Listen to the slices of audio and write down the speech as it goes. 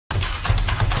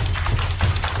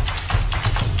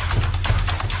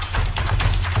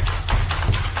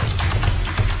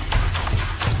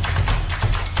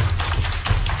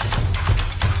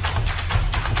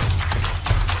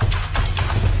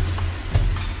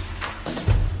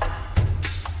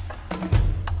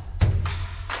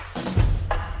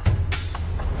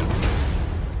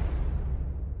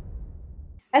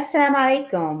Assalamu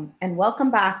alaikum, and welcome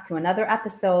back to another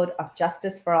episode of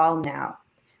Justice for All Now.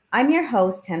 I'm your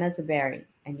host, Hannah Zuberi,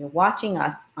 and you're watching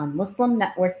us on Muslim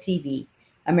Network TV,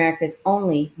 America's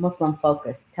only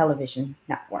Muslim-focused television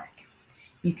network.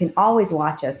 You can always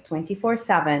watch us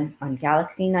 24/7 on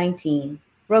Galaxy 19,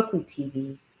 Roku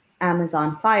TV,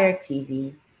 Amazon Fire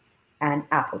TV, and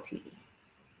Apple TV.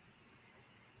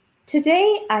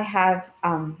 Today, I have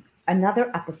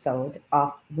another episode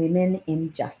of Women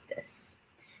in Justice.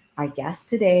 Our guest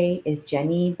today is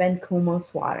Jenny Bencumo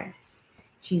Suarez.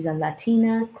 She's a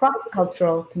Latina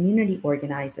cross-cultural community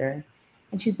organizer,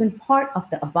 and she's been part of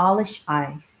the Abolish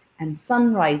ICE and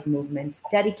Sunrise movements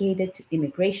dedicated to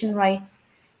immigration rights,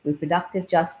 reproductive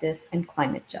justice, and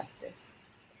climate justice.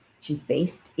 She's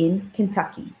based in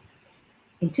Kentucky.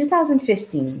 In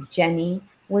 2015, Jenny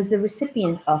was the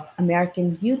recipient of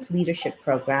American Youth Leadership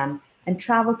Program and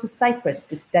traveled to Cyprus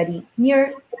to study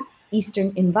Near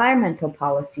Eastern environmental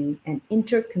policy and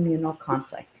intercommunal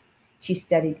conflict. She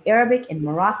studied Arabic in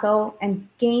Morocco and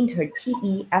gained her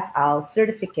TEFL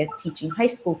certificate teaching high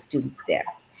school students there.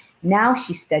 Now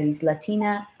she studies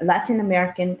Latin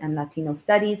American and Latino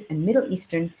studies and Middle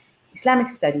Eastern Islamic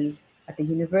studies at the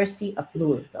University of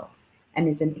Louisville and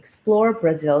is an Explore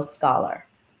Brazil scholar.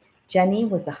 Jenny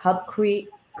was the hub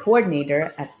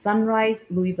coordinator at Sunrise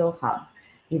Louisville Hub,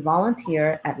 a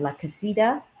volunteer at La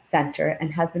Casita Center,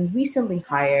 and has been recently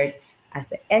hired as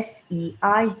the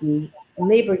SEIU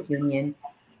labor union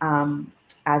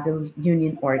as a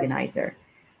union organizer.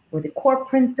 With the core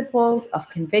principles of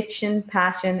conviction,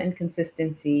 passion, and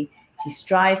consistency, she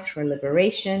strives for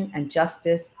liberation and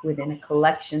justice within a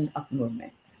collection of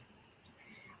movements.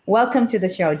 Welcome to the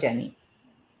show, Jenny.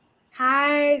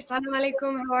 Hi, Assalamu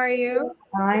alaikum. How are you?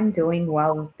 I'm doing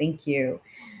well, thank you.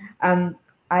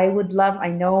 I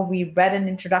know we read an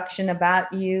introduction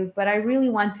about you, but I really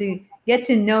want to get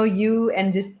to know you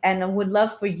and I would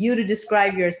love for you to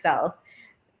describe yourself.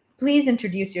 Please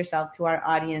introduce yourself to our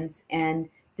audience and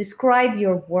describe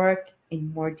your work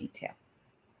in more detail.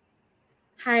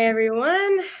 Hi,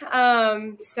 everyone.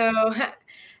 As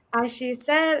she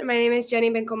said, my name is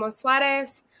Jenny Bencumo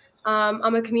Suarez.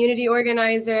 I'm a community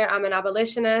organizer, I'm an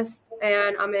abolitionist,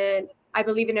 and I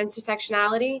believe in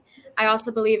intersectionality. I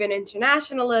also believe in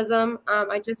internationalism.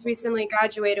 I just recently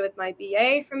graduated with my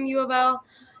BA from U of L.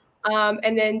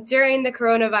 And then during the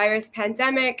coronavirus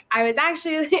pandemic, I was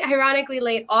actually ironically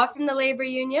laid off from the labor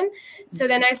union. So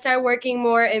then I started working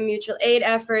more in mutual aid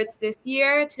efforts this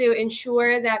year to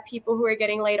ensure that people who are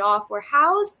getting laid off were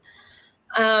housed.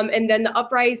 And then the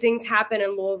uprisings happened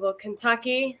in Louisville,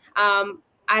 Kentucky,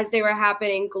 as they were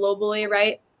happening globally,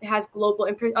 right? It has global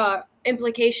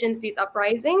implications, these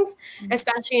uprisings,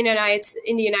 especially in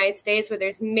the United States, where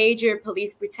there's major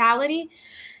police brutality.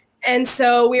 And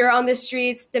so we were on the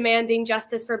streets demanding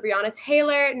justice for Breonna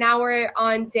Taylor. Now we're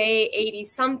on day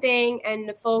 80-something, and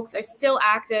the folks are still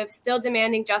active, still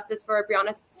demanding justice for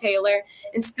Breonna Taylor,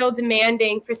 and still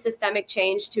demanding for systemic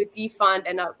change to defund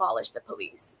and abolish the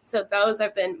police. So those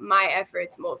have been my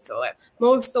efforts most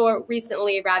so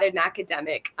recently rather than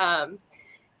academic.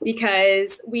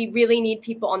 Because we really need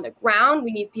people on the ground.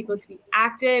 We need people to be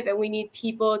active, and we need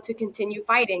people to continue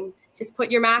fighting. Just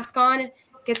put your mask on,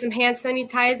 get some hand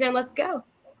sanitizer, and let's go.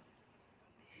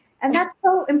 And that's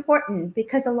so important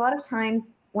because a lot of times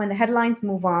when the headlines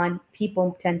move on,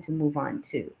 people tend to move on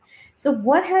too. So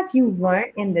what have you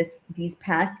learned in these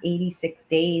past 86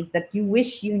 days that you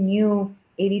wish you knew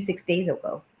 86 days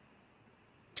ago?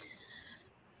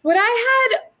 What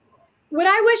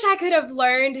I wish I could have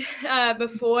learned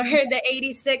before the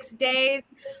 86 days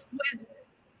was,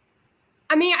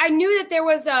 I knew that there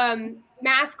was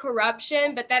mass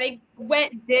corruption, but that it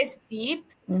went this deep,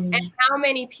 and how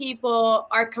many people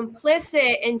are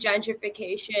complicit in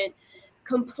gentrification,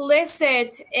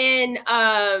 complicit in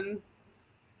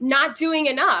not doing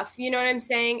enough, you know what I'm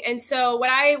saying? And so what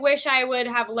I wish I would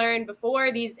have learned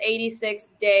before these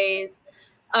 86 days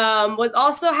was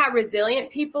also how resilient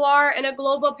people are in a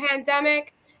global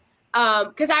pandemic.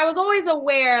 Because I was always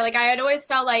aware, I had always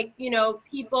felt like,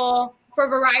 people, for a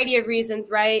variety of reasons,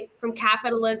 right, from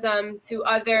capitalism to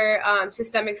other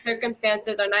systemic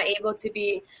circumstances, are not able to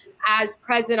be as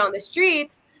present on the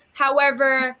streets.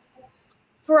 However,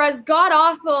 for as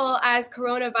god-awful as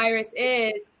coronavirus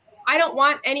is, I don't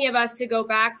want any of us to go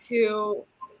back to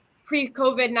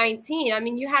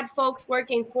pre-COVID-19. You had folks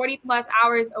working 40-plus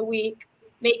hours a week,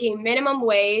 making minimum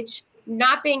wage,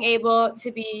 not being able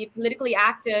to be politically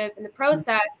active in the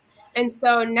process. And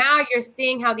so now you're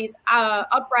seeing how these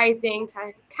uprisings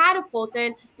have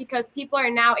catapulted because people are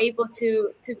now able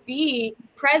to be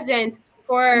present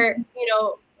for,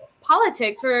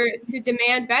 politics, to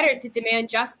demand better, to demand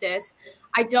justice.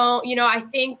 I don't, I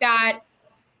think that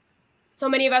so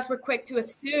many of us were quick to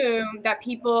assume that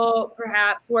people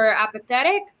perhaps were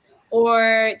apathetic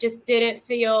or just didn't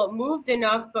feel moved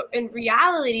enough. But in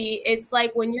reality, it's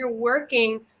like when you're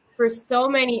working for so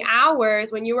many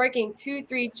hours, when you're working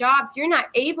 2-3 jobs, you're not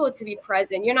able to be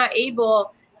present. You're not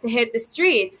able to hit the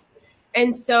streets.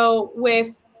 And so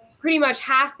with pretty much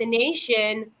half the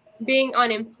nation being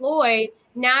unemployed,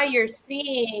 now you're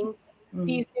seeing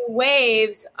these new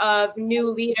waves of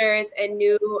new leaders and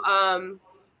new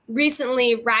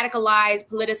recently radicalized,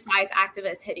 politicized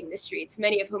activists hitting the streets,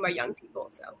 many of whom are young people.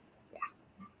 So, yeah.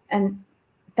 And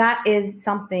that is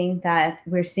something that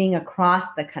we're seeing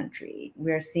across the country.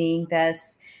 We're seeing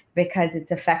this because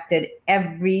it's affected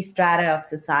every strata of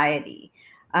society.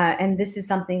 And this is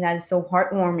something that is so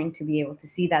heartwarming to be able to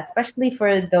see that, especially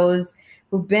for those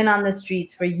who've been on the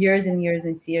streets for years and years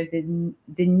and years.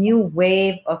 The new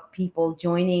wave of people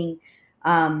joining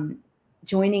others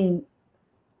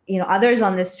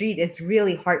on the street is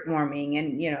really heartwarming.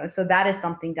 And, so that is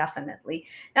something definitely.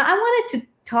 Now, I wanted to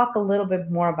talk a little bit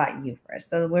more about you first.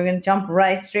 So we're going to jump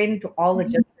right straight into all the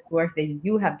justice work that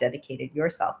you have dedicated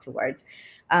yourself towards.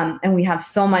 And we have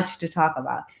so much to talk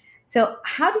about. So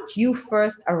how did you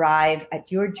first arrive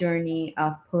at your journey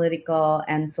of political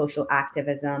and social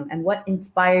activism, and what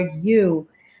inspired you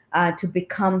to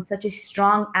become such a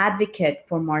strong advocate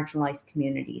for marginalized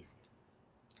communities?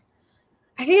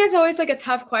 I think that's always like a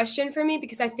tough question for me,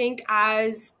 because I think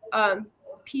as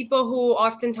people who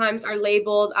oftentimes are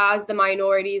labeled as the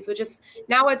minorities, which is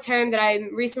now a term that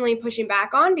I'm recently pushing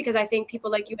back on, because I think people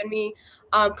like you and me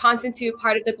constitute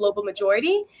part of the global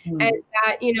majority. And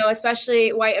that,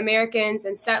 especially white Americans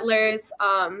and settlers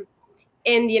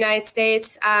in the United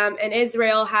States and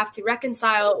Israel have to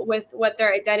reconcile with what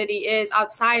their identity is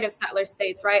outside of settler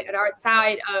states, right? And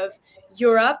outside of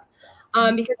Europe.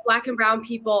 Because Black and brown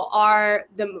people are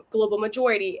the global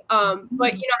majority.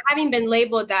 But having been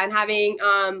labeled that, and having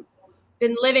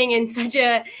been living in such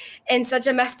a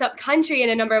messed up country in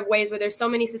a number of ways, where there's so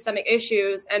many systemic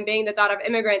issues, and being the daughter of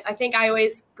immigrants, I think I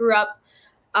always grew up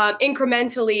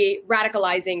incrementally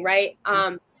radicalizing, right?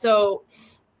 So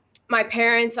my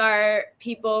parents are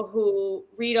people who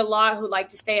read a lot, who like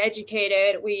to stay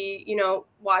educated. We,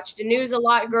 watched the news a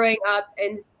lot growing up,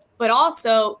 but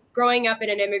also growing up in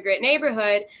an immigrant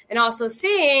neighborhood, and also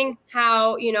seeing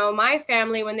how, my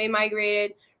family, when they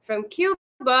migrated from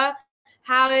Cuba,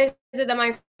 how is it that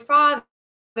my father,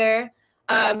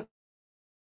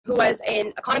 who was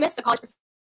an economist, a college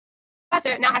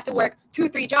professor, now has to work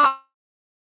 2-3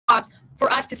 jobs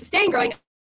for us to sustain growing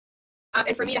up,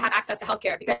 and for me to have access to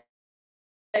healthcare,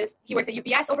 because he works at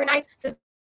UPS overnight. So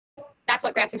that's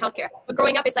what grants him healthcare. But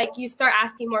growing up, it's like you start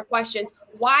asking more questions.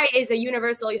 Why is a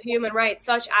universal human right,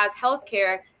 such as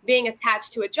healthcare, being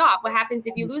attached to a job? What happens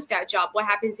if you lose that job? What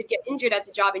happens if you get injured at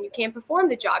the job and you can't perform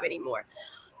the job anymore?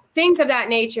 Things of that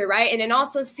nature, right? And then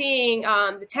also seeing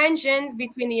the tensions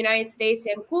between the United States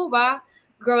and Cuba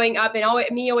growing up, and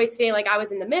me always feeling like I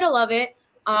was in the middle of it.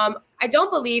 I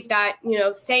don't believe that,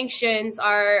 sanctions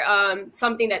are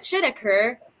something that should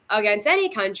occur against any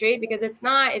country, because it's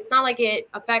not like it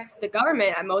affects the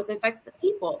government. At most, it affects the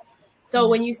people. So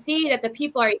when you see that the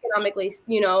people are economically,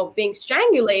 being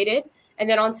strangulated, and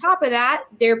then on top of that,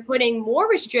 they're putting more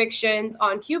restrictions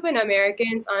on Cuban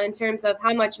Americans in terms of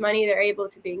how much money they're able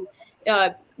to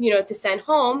to send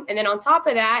home. And then on top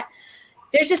of that,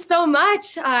 there's just so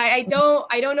much. I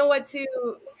don't know what to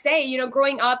say.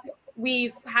 Growing up,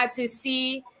 we've had to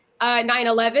see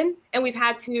 9/11, and we've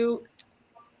had to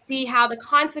see how the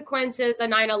consequences of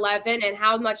 9/11 and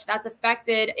how much that's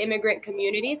affected immigrant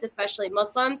communities, especially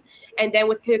Muslims. And then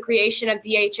with the creation of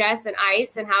DHS and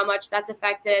ICE, and how much that's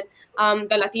affected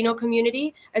the Latino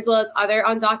community, as well as other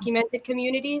undocumented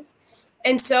communities.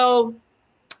 And so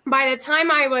by the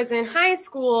time I was in high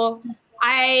school,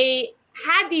 I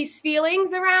had these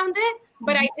feelings around it,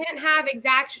 but I didn't have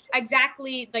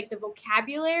exactly like the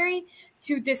vocabulary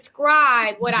to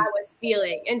describe what I was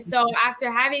feeling. And so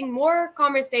after having more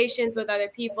conversations with other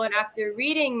people, and after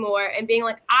reading more and being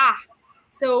like,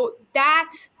 so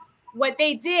that's what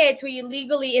they did to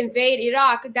illegally invade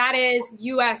Iraq, that is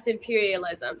US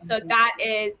imperialism. So that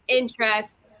is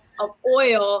interest of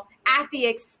oil at the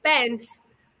expense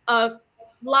of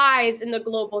lives in the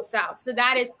global south. So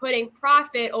that is putting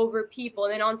profit over people.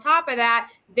 And then on top of that,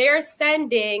 they're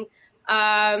sending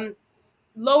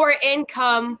lower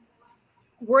income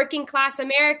working class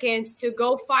Americans to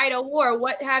go fight a war.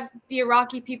 What have the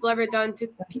Iraqi people ever done to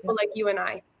people like you and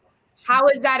I? How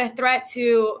is that a threat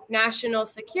to national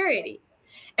security?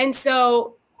 And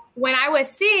so when I was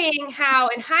seeing how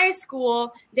in high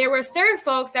school there were certain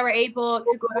folks that were able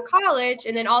to go to college,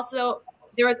 and then also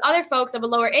there was other folks of a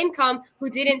lower income who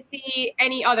didn't see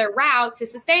any other route to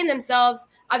sustain themselves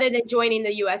other than joining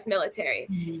the U.S. military.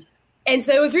 Mm-hmm. And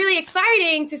so it was really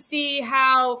exciting to see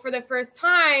how, for the first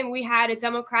time, we had a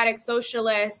Democratic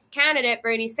Socialist candidate,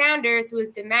 Bernie Sanders, who was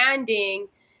demanding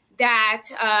that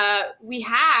we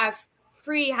have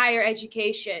free higher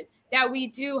education, that we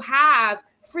do have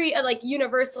free, like,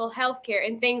 universal healthcare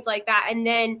and things like that. And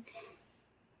then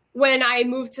when I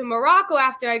moved to Morocco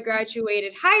after I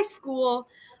graduated high school,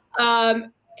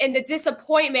 and the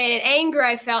disappointment and anger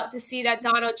I felt to see that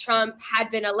Donald Trump had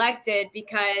been elected,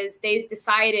 because they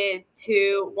decided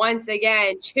to once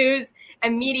again choose a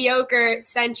mediocre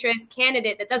centrist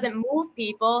candidate that doesn't move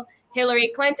people,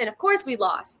 Hillary Clinton. Of course we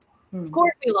lost. Of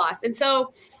course we lost. And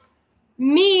so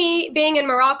me being in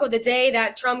Morocco the day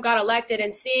that Trump got elected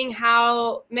and seeing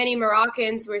how many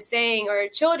Moroccans were saying, or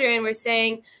children were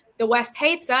saying, the West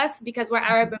hates us because we're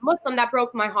Arab and Muslim, that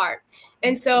broke my heart.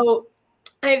 And so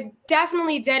I've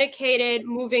definitely dedicated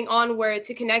moving onward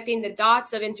to connecting the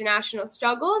dots of international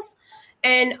struggles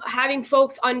and having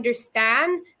folks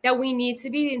understand that we need to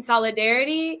be in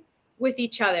solidarity with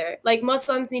each other. Like,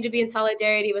 Muslims need to be in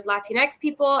solidarity with Latinx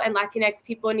people, and Latinx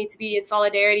people need to be in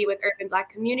solidarity with urban Black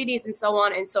communities, and so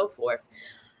on and so forth.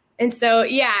 And so,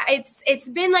 yeah, it's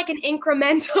been like an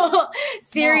incremental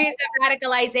series of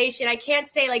radicalization. I can't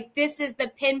say like this is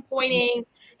the pinpointing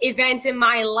event in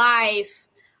my life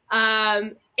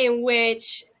in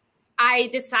which I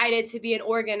decided to be an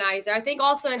organizer. I think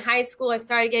also in high school, I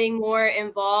started getting more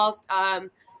involved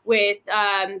with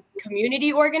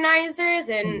community organizers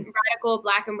and radical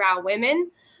Black and brown women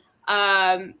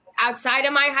outside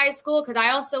of my high school, because I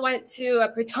also went to a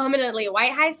predominantly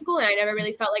white high school and I never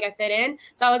really felt like I fit in.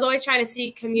 So I was always trying to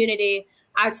seek community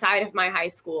outside of my high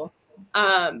school.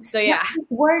 So yeah.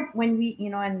 Word, when we,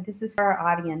 and this is for our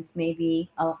audience,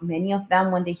 maybe many of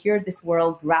them, when they hear this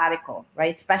word radical,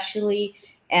 right? Especially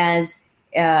as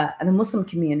the Muslim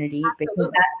community, Absolutely.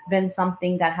 because that's been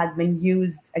something that has been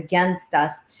used against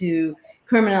us to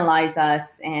criminalize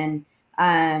us and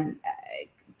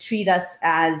treat us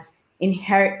as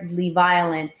inherently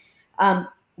violent.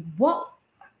 What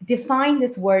define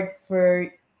this word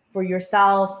for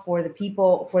yourself, for the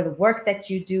people, for the work that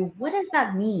you do? What does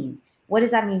that mean? What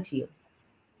does that mean to you?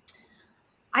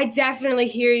 I definitely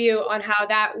hear you on how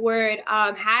that word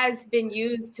has been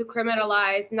used to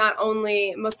criminalize not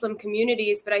only Muslim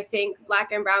communities, but I think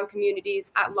Black and brown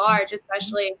communities at large,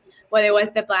 especially whether it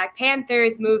was the Black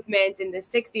Panthers movement in the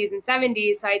 60s and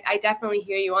 70s. So I definitely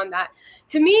hear you on that.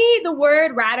 To me, the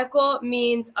word radical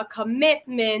means a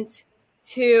commitment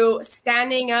to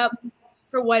standing up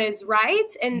for what is right,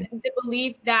 and the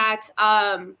belief that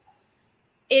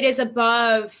it is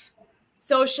above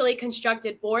socially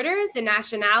constructed borders and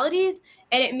nationalities,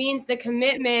 and it means the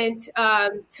commitment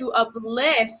to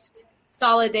uplift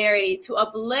solidarity, to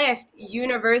uplift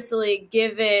universally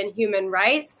given human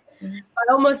rights by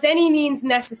almost any means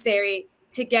necessary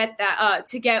to get that,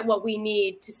 to get what we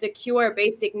need to secure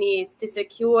basic needs, to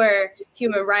secure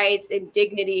human rights and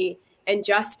dignity and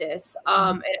justice.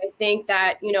 And I think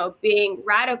that, being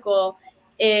radical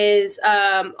is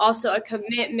also a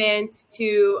commitment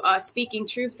to speaking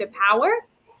truth to power,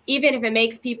 even if it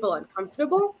makes people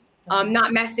uncomfortable,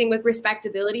 not messing with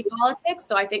respectability politics.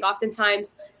 So I think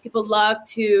oftentimes people love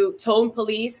to tone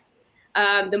police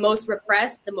the most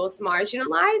repressed, the most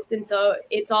marginalized. And so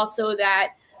it's also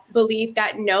that belief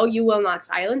that, no, you will not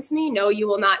silence me. No, you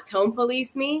will not tone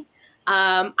police me.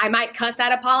 I might cuss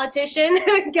at a politician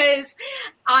because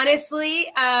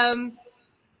honestly,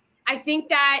 I think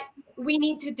that we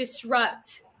need to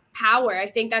disrupt power. I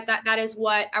think that is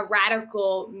what a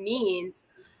radical means.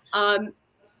 And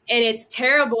it's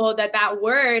terrible that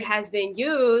word has been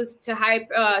used to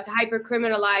hyper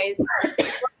criminalize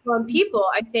Muslim people.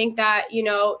 I think that,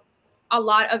 a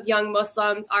lot of young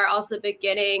Muslims are also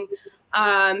beginning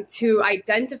to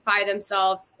identify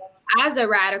themselves as a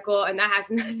radical, and that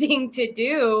has nothing to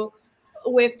do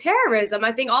with terrorism.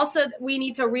 I think also we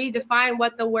need to redefine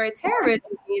what the word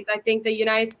terrorism means. I think the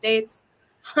United States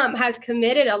has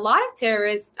committed a lot of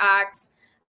terrorist acts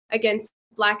against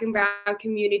Black and brown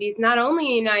communities, not only in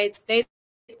the United States,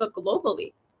 but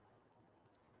globally.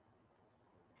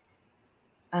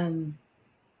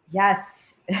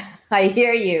 Yes, I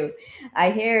hear you.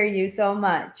 I hear you so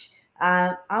much.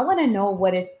 I want to know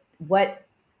what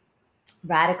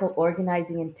radical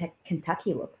organizing in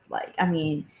Kentucky looks like. I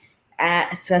mean,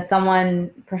 as someone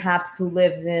perhaps who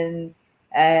lives in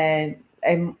a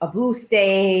blue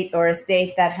state, or a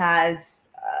state that has,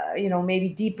 maybe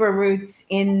deeper roots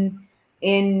in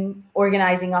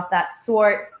organizing of that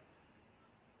sort,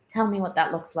 tell me what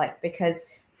that looks like. Because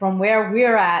from where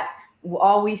we're at,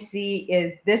 all we see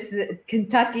is this.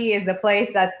 Kentucky is the place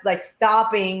that's like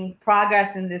stopping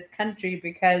progress in this country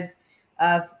because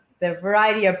of the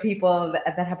variety of people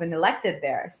that have been elected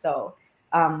there. So,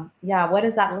 yeah, what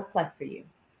does that look like for you?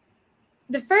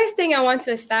 The first thing I want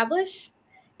to establish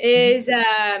is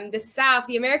the South.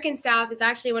 The American South is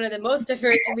actually one of the most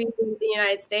diverse regions in the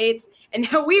United States, and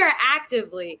that we are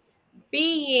actively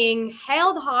being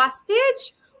held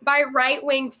hostage by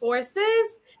right-wing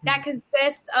forces that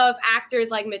consist of actors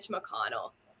like Mitch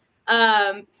McConnell.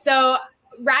 So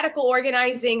radical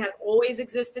organizing has always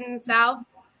existed in the South.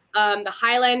 The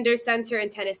Highlander Center in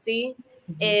Tennessee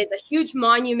is a huge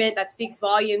monument that speaks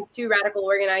volumes to radical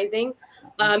organizing.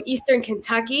 Eastern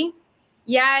Kentucky,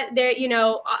 yeah, there,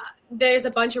 there's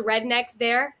a bunch of rednecks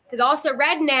there, because also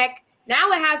redneck, now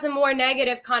it has a more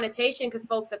negative connotation because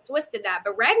folks have twisted that.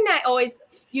 But redneck always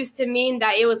used to mean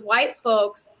that it was white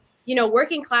folks,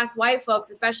 working class white folks,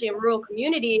 especially in rural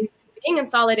communities, being in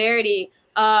solidarity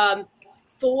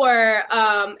for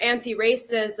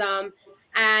anti-racism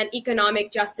and economic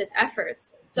justice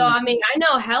efforts. So, I mean, I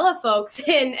know hella folks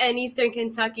in Eastern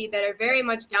Kentucky that are very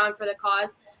much down for the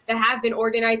cause, that have been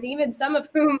organizing, even some of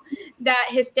whom that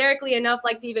hysterically enough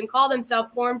like to even call themselves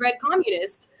cornbread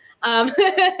communists.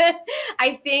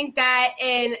 I think that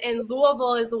in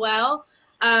Louisville as well,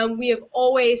 we have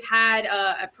always had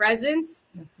a presence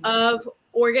of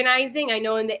organizing. I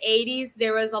know in the 80s,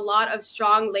 there was a lot of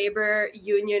strong labor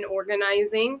union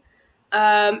organizing.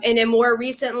 And then more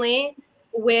recently,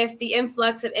 with the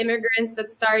influx of immigrants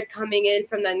that started coming in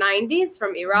from the 90s,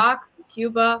 from Iraq, from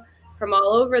Cuba, from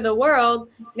all over the world,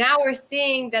 now we're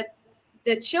seeing that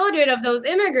the children of those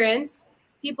immigrants,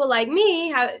 people like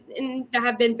me, that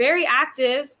have been very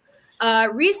active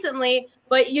recently.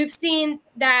 But you've seen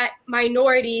that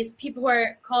minorities, people who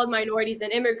are called minorities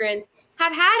and immigrants,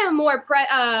 have had a more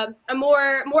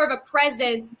of a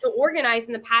presence to organize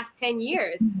in the past 10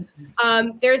 years.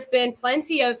 There's been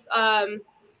plenty of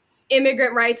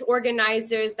immigrant rights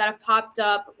organizers that have popped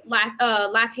up,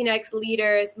 Latinx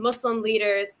leaders, Muslim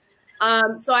leaders.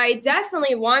 So I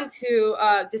definitely want to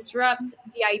disrupt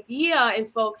the idea in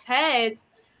folks' heads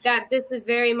that this is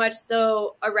very much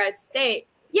so a red state.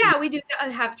 Yeah, we do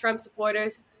have Trump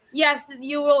supporters. Yes,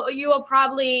 you will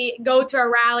probably go to a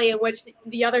rally in which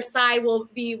the other side will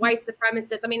be white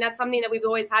supremacists. I mean, that's something that we've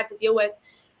always had to deal with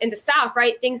in the South,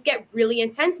 right? Things get really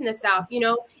intense in the South.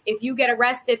 If you get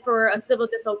arrested for a civil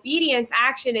disobedience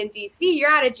action in DC,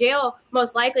 you're out of jail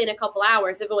most likely in a couple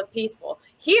hours if it was peaceful.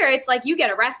 Here, it's like you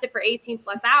get arrested for 18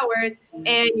 plus hours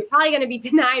and you're probably going to be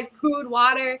denied food,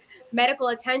 water, medical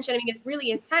attention. I mean, it's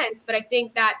really intense. But I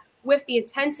think that with the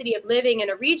intensity of living in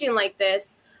a region like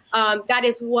this, that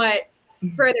is what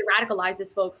further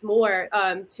radicalizes folks more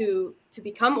to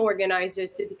become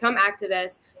organizers, to become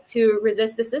activists, to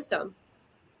resist the system.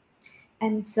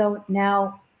 And so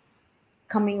now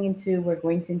we're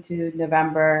going into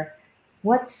November,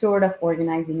 what sort of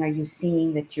organizing are you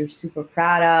seeing that you're super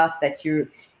proud of,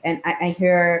 and I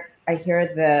hear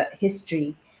the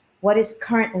history. What is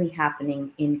currently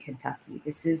happening in Kentucky?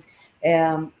 This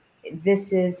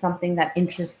is something that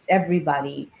interests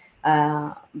everybody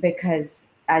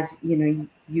because, as you know,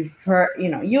 you've heard,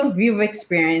 you've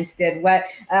experienced it.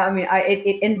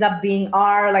 It ends up being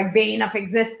our like bane of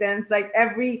existence. Like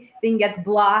everything gets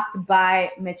blocked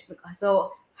by Mitch.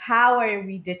 So how are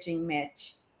we ditching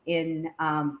Mitch in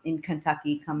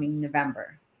Kentucky coming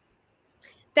November?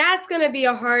 That's going to be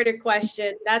a harder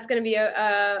question. That's going to be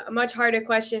a much harder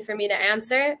question for me to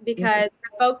answer because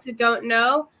for folks who don't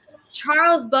know,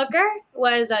 Charles Booker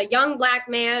was a young black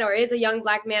man, or is a young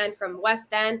black man from West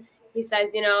End. He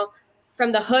says,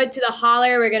 from the hood to the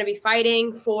holler, we're going to be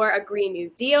fighting for a Green New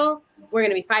Deal. We're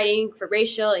going to be fighting for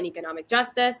racial and economic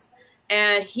justice.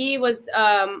 And he was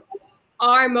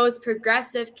our most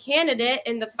progressive candidate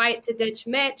in the fight to ditch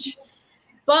Mitch.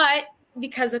 But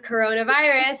because of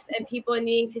coronavirus and people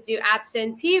needing to do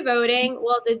absentee voting,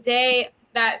 well, the day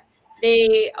that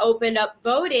they opened up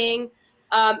voting,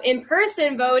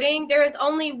 in-person voting, there was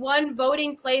only one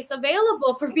voting place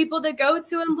available for people to go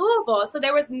to in Louisville. So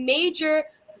there was major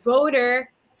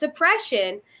voter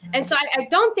suppression. And so I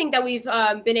don't think that we've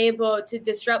been able to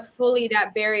disrupt fully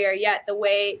that barrier yet, the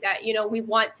way that, we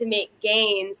want to make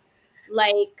gains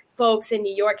like folks in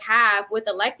New York have with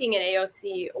electing an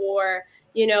AOC, or,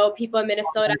 people in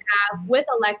Minnesota have with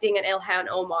electing an Ilhan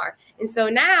Omar. And so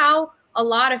now a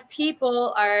lot of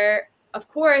people are, of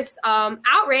course,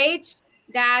 outraged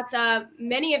that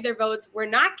many of their votes were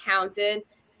not counted.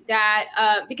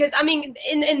 That because I mean,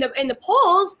 in the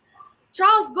polls,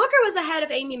 Charles Booker was ahead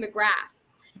of Amy McGrath,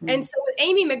 and so with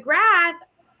Amy McGrath,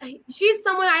 she's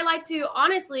someone I like to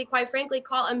honestly, quite frankly,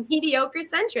 call a mediocre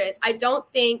centrist. I don't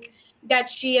think that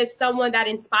she is someone that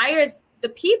inspires the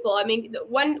people. I mean,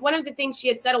 one of the things she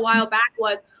had said a while back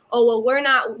was, oh, well, we're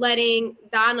not letting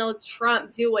Donald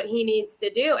Trump do what he needs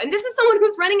to do. And this is someone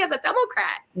who's running as a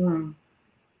Democrat. Mm.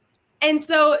 And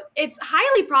so it's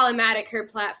highly problematic, her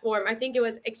platform. I think it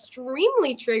was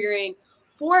extremely triggering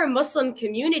for Muslim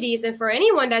communities and for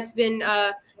anyone that's been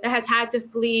that has had to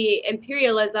flee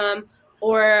imperialism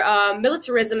or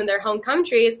militarism in their home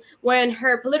countries, when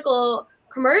her political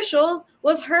commercials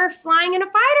was her flying in a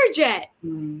fighter jet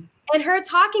and her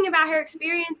talking about her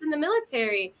experience in the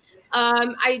military.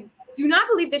 I do not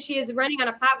believe that she is running on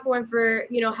a platform for,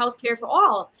 healthcare for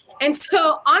all. And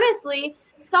so honestly,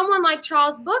 someone like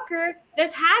Charles Booker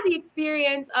that's had the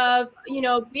experience of,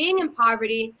 being in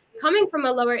poverty, coming from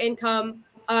a lower income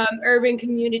urban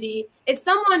community, is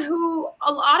someone who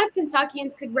a lot of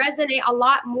Kentuckians could resonate a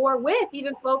lot more with,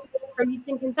 even folks from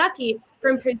Eastern Kentucky,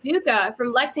 from Paducah,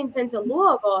 from Lexington to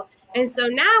Louisville. And so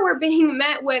now we're being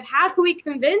met with, how do we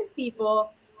convince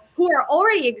people who are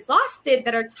already exhausted,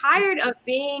 that are tired of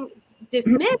being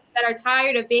dismissed, that are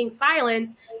tired of being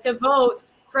silenced, to vote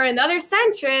for another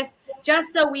centrist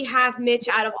just so we have Mitch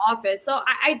out of office? So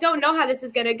I don't know how this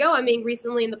is going to go. I mean,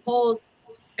 recently in the polls,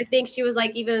 I think she was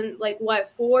 4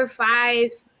 or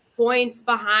 5 points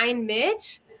behind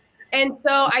Mitch. And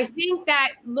so I think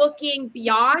that looking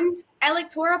beyond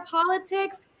electoral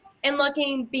politics and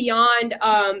looking beyond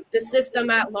the system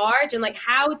at large, and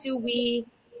how do we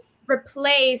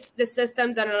replace the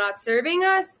systems that are not serving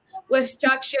us with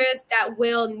structures that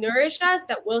will nourish us,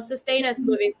 that will sustain us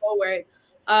moving forward.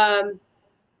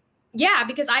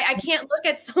 Because I can't look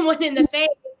at someone in the face,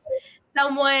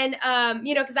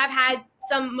 because I've had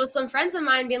some Muslim friends of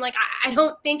mine being like, I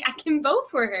don't think I can vote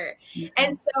for her.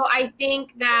 And so I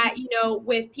think that,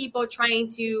 with people trying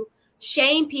to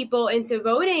shame people into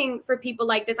voting for people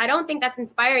like this, I don't think that's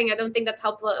inspiring. I don't think that's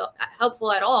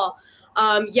helpful at all.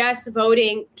 Yes,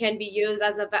 voting can be used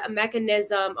as a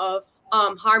mechanism of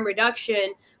harm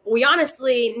reduction. We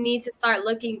honestly need to start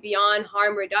looking beyond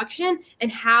harm reduction,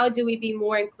 and how do we be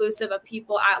more inclusive of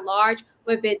people at large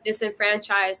who have been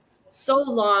disenfranchised so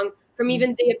long from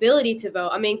even the ability to vote.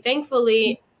 I mean,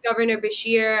 thankfully, Governor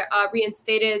Bashir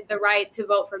reinstated the right to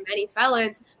vote for many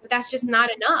felons, but that's just not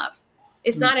enough.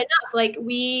 It's not enough.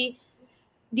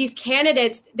 These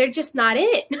candidates, they're just not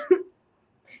it.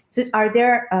 So are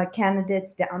there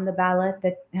candidates that on the ballot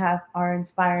that are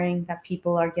inspiring, that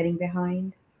people are getting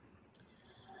behind?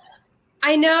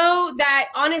 I know that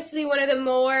honestly, one of the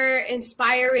more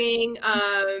inspiring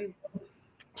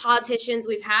politicians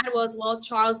we've had was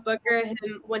Charles Booker.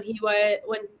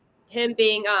 Him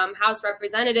being House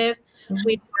Representative.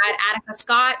 We've had Attica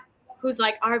Scott, who's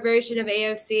like our version of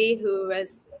AOC, who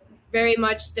has very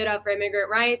much stood up for immigrant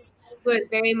rights, who has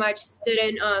very much stood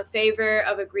in favor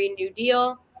of a Green New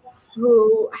Deal,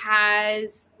 who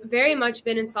has very much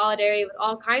been in solidarity with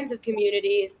all kinds of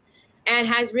communities, and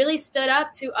has really stood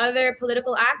up to other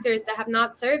political actors that have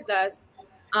not served us,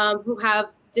 who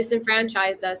have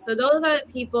disenfranchised us. So those are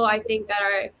the people I think that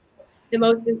are the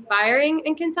most inspiring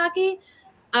in Kentucky.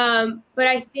 But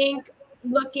I think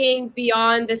looking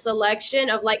beyond this election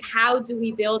of how do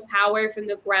we build power from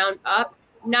the ground up,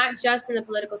 not just in the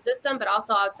political system, but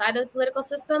also outside of the political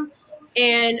system.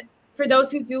 And for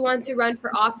those who do want to run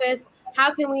for office,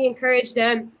 how can we encourage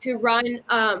them to run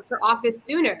for office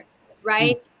sooner,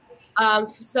 right?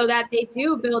 So that they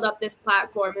do build up this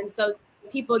platform. And so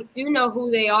people do know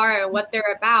who they are and what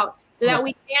they're about, so that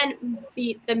we can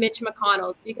beat the Mitch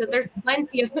McConnells, because there's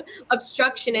plenty of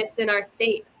obstructionists in our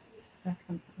state.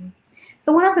 Definitely.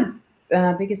 So one of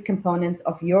the biggest components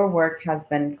of your work has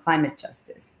been climate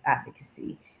justice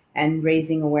advocacy and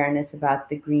raising awareness about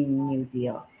the Green New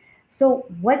Deal. So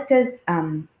what does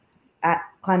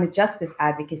climate justice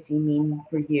advocacy mean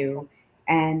for you?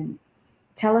 And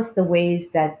tell us the ways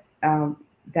that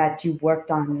that you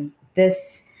worked on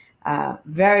this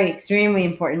very extremely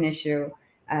important issue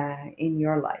in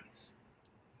your life.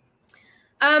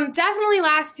 Definitely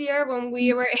last year, when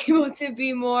we were able to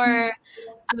be more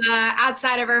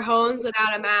outside of our homes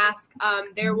without a mask,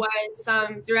 there was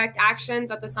some direct actions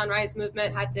that the Sunrise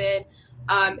Movement had did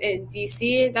in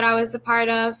DC that I was a part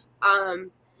of.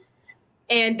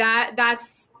 And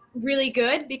that's really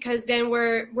good, because then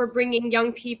we're bringing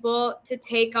young people to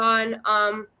take on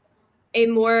a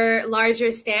more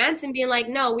larger stance and being like,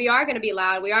 no, we are going to be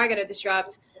loud. We are going to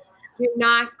disrupt. You're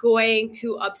not going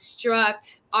to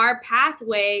obstruct our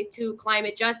pathway to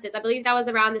climate justice. I believe that was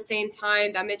around the same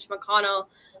time that Mitch McConnell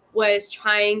was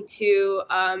trying to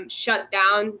shut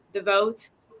down the vote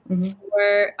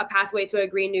for a pathway to a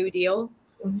Green New Deal.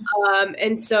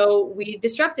 And so we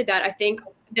disrupted that. I think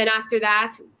then after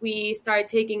that, we started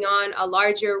taking on a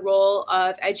larger role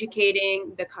of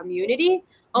educating the community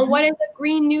on what is a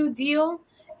Green New Deal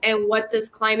and what does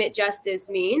climate justice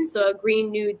mean. So a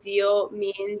Green New Deal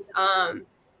means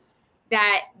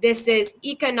that this is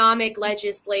economic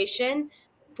legislation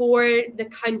for the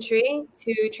country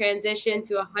to transition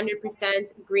to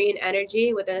 100% green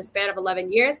energy within a span of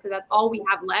 11 years, because that's all we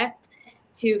have left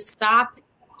to stop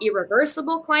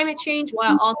irreversible climate change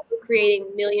while also creating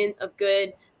millions of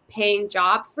good paying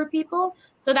jobs for people.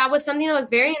 So that was something that was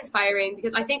very inspiring,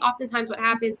 because I think oftentimes what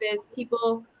happens is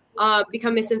people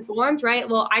become misinformed, right?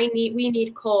 Well, we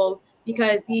need coal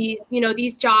because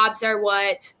these jobs are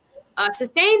what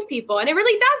sustains people. And it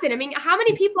really doesn't. I mean, how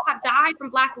many people have died from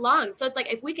black lungs? So it's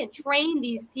like, if we can train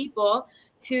these people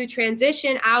to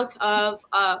transition out of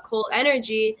coal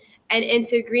energy and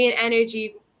into green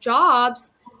energy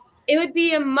jobs, it would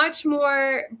be a much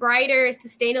more brighter,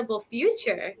 sustainable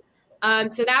future.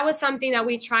 So that was something that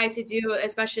we tried to do,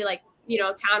 especially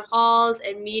town halls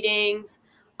and meetings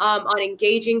on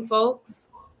engaging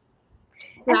folks.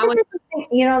 So and this is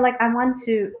something, I want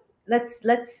to, let's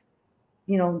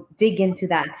dig into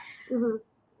that.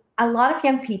 A lot of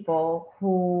young people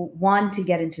who want to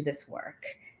get into this work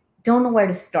don't know where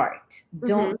to start,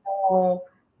 don't know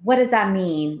what does that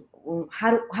mean.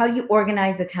 How do you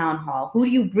organize a town hall? Who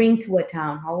do you bring to a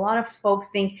town hall? A lot of folks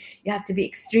think you have to be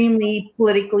extremely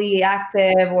politically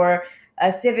active or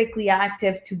civically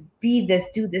active to do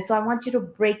this. So I want you to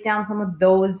break down some of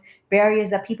those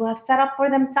barriers that people have set up for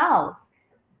themselves.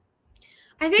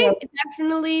 I think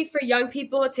definitely for young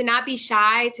people to not be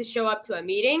shy to show up to a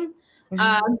meeting,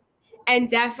 and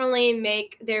definitely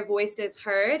make their voices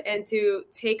heard and to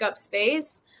take up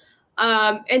space.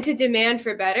 And to demand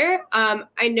for better.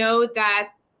 I know that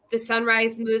the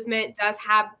Sunrise Movement does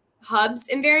have hubs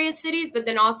in various cities, but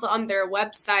then also on their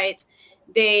website,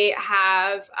 they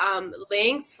have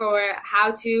links for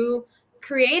how to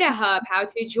create a hub, how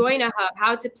to join a hub,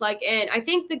 how to plug in. I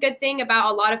think the good thing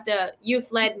about a lot of the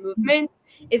youth-led movements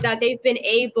is that they've been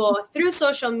able, through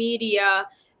social media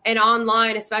and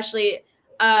online especially,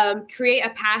 create a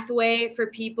pathway for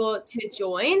people to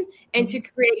join and to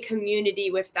create community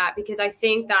with that, because I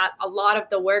think that a lot of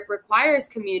the work requires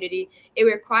community. It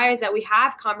requires that we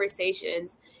have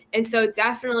conversations. And so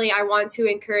definitely I want to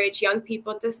encourage young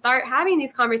people to start having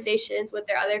these conversations with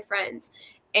their other friends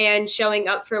and showing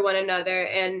up for one another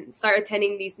and start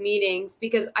attending these meetings,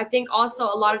 because I think also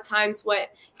a lot of times what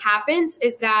happens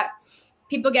is that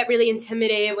people get really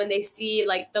intimidated when they see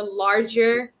the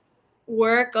larger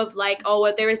work of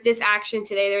well, there is this action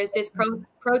today, there is this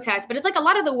protest, but it's a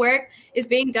lot of the work is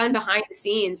being done behind the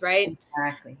scenes, right?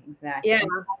 Exactly. Yeah,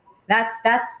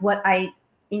 that's what I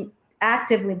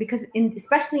actively, because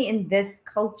especially in this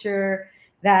culture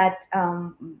that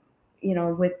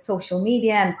with social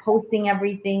media and posting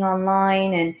everything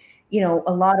online and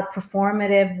a lot of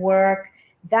performative work,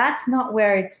 that's not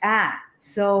where it's at.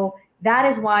 So that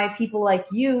is why people like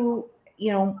you,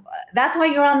 that's why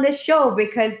you're on this show,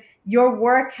 because your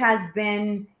work has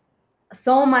been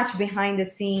so much behind the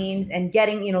scenes and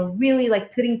getting, really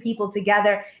putting people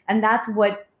together. And that's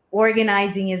what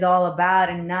organizing is all about,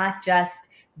 and not just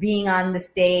being on the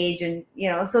stage. And,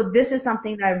 so this is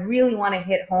something that I really want to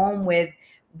hit home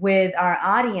with our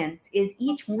audience, is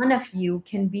each one of you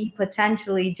can be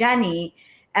potentially Jenny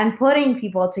and putting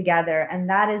people together. And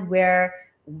that's where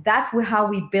how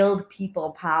we build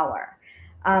people power.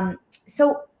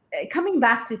 So coming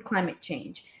back to climate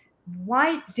change,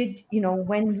 why did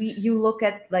when you look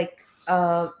at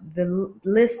the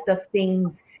list of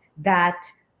things that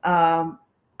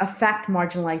affect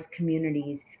marginalized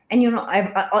communities, and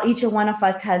each one of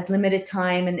us has limited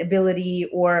time and ability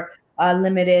or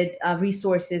limited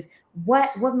resources,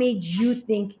 what made you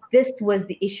think this was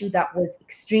the issue that was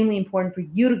extremely important for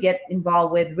you to get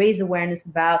involved with, raise awareness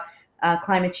about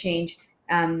climate change,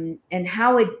 and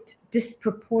how it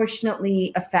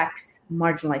disproportionately affects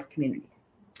marginalized communities?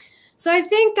 So I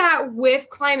think that with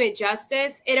climate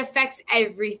justice, it affects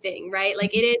everything, right?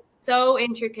 It is so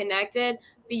interconnected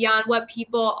beyond what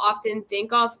people often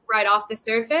think of right off the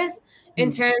surface,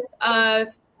 in terms of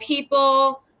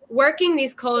people working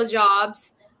these coal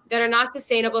jobs that are not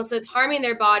sustainable. So it's harming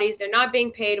their bodies. They're not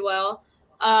being paid well.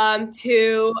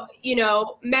 To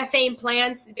methane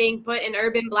plants being put in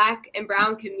urban Black and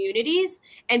brown communities,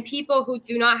 and people who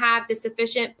do not have the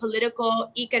sufficient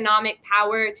political, economic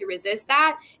power to resist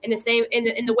that in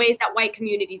the ways that white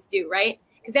communities do, right?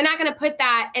 Because they're not going to put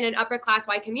that in an upper class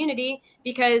white community,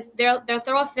 because they'll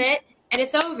throw a fit and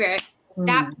it's over.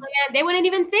 That plan, they wouldn't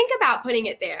even think about putting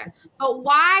it there. But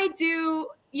why do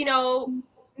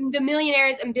the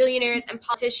millionaires and billionaires and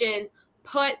politicians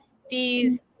put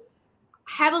these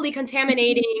heavily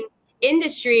contaminating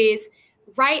industries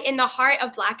right in the heart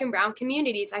of Black and brown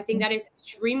communities. I think that is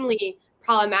extremely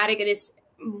problematic. It is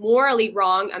morally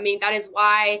wrong. I mean, that is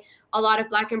why a lot of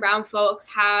Black and brown folks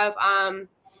have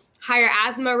higher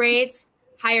asthma rates,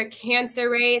 higher cancer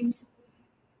rates.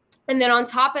 And then on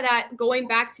top of that, going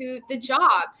back to the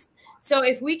jobs. So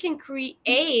if we can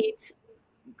create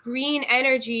green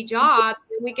energy jobs,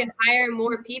 then we can hire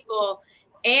more people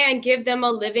and give them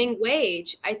a living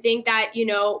wage. I think that, you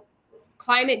know,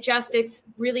 climate justice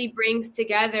really brings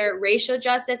together racial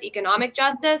justice, economic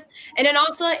justice, and then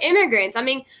also immigrants. I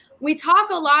mean, we talk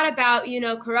a lot about, you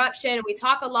know, corruption. We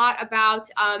talk a lot about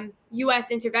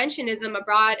U.S. interventionism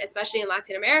abroad, especially in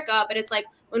Latin America. But it's like,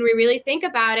 when we really think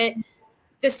about it,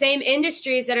 the same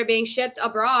industries that are being shipped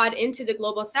abroad into the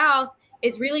global South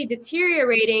is really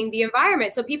deteriorating the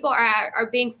environment. So people are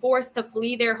being forced to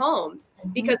flee their homes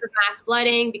because of mass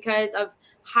flooding, because of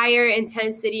higher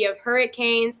intensity of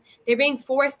hurricanes. They're being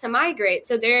forced to migrate.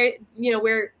 So they're, you know,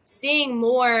 we're seeing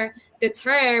more the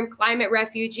term climate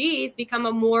refugees become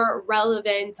a more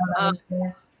relevant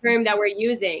term that we're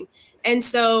using. And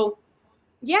so,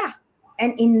 yeah.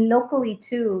 And in locally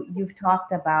too, you've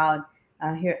talked about,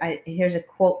 here's a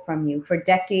quote from you. For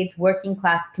decades, working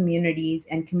class communities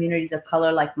and communities of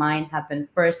color like mine have been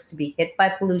first to be hit by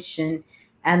pollution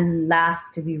and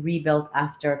last to be rebuilt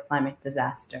after a climate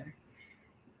disaster.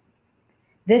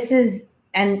 This is,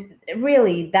 and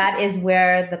really that is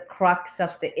where the crux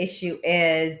of the issue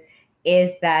is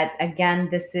that, again,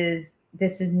 this is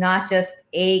not just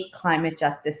a climate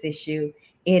justice issue.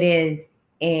 It is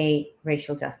a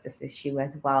racial justice issue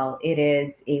as well. It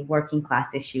is a working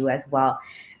class issue as well.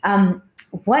 How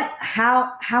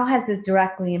has this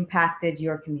directly impacted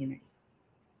your community?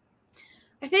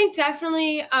 I think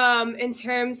definitely in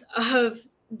terms of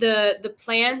the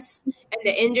plants and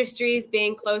the industries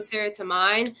being closer to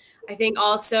mine. I think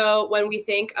also when we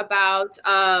think about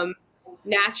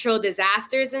natural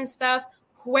disasters and stuff,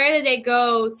 where do they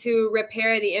go to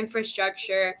repair the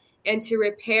infrastructure and to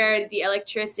repair the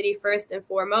electricity first and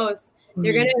foremost?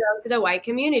 They're going to go to the white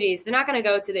communities. They're not going to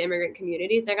go to the immigrant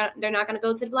communities. They're not going to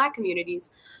go to the Black communities.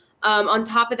 On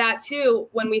top of that, too,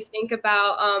 when we think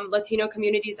about Latino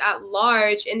communities at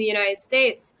large in the United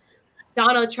States,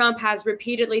 Donald Trump has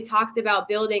repeatedly talked about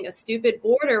building a stupid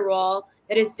border wall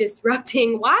that is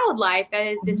disrupting wildlife, that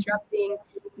is disrupting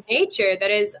nature, that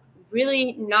is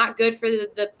really not good for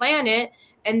the planet.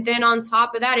 And then on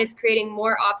top of that is creating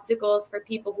more obstacles for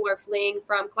people who are fleeing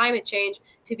from climate change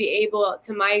to be able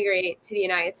to migrate to the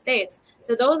United States.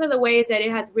 So those are the ways that it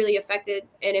has really affected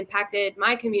and impacted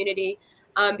my community.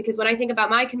 Because when I think about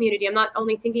my community, I'm not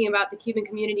only thinking about the Cuban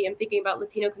community, I'm thinking about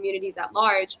Latino communities at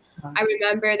large. I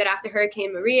remember that after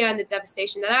Hurricane Maria and the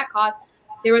devastation that caused,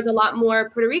 there was a lot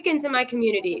more Puerto Ricans in my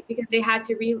community because they had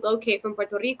to relocate from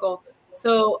Puerto Rico.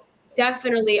 So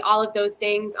definitely all of those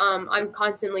things I'm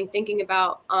constantly thinking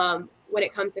about when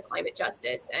it comes to climate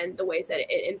justice and the ways that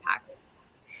it impacts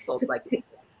folks like me.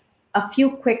 A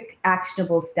few quick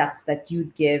actionable steps that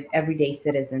you'd give everyday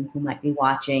citizens who might be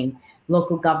watching,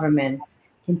 local governments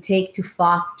can take to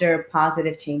foster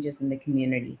positive changes in the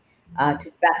community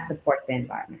to best support the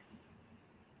environment?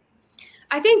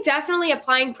 I think definitely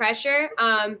applying pressure.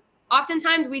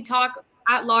 Oftentimes we talk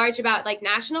at large about like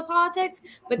national politics,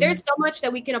 but there's so much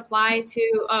that we can apply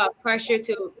to pressure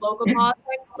to local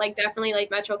politics, like definitely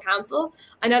like Metro Council.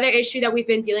 Another issue that we've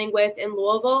been dealing with in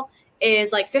Louisville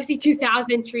is like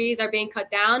 52,000 trees are being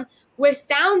cut down,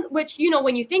 which, you know,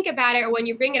 when you think about it or when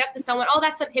you bring it up to someone, oh,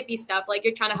 that's some hippie stuff. Like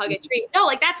you're trying to hug a tree. No,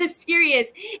 like that's a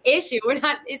serious issue.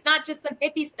 It's not just some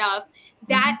hippie stuff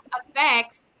that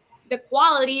affects the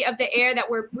quality of the air that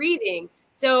we're breathing.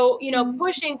 So, you know,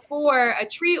 pushing for a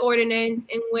tree ordinance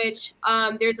in which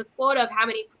there's a quota of how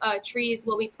many trees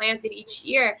will be planted each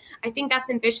year. I think that's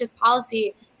ambitious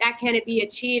policy that can be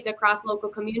achieved across local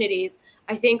communities.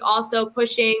 I think also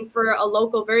pushing for a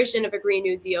local version of a Green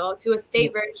New Deal to a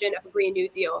state version of a Green New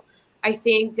Deal. I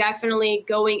think definitely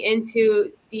going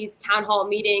into these town hall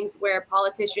meetings where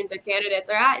politicians or candidates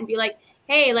are at and be like,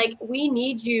 hey, like we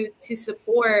need you to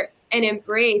support and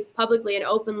embrace publicly and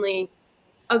openly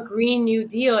a Green New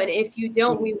Deal. And if you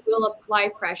don't, we will apply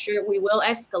pressure. We will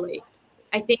escalate.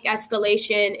 I think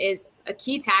escalation is a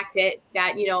key tactic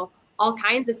that, you know, all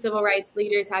kinds of civil rights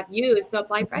leaders have used to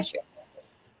apply pressure.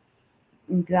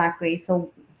 Exactly.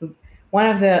 So one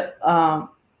of the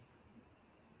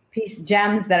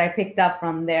gems that I picked up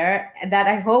from there that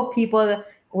I hope people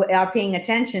are paying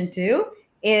attention to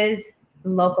is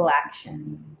local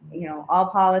action. You know, all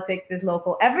politics is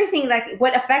local. Everything, like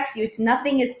what affects you,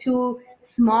 nothing is too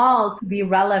small to be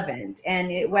relevant.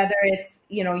 And whether it's,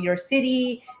 your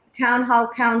city, town hall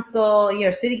council,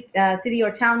 your city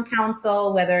or town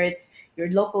council, whether it's your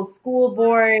local school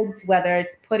boards, whether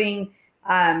it's putting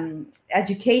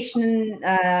educational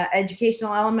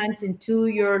elements into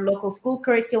your local school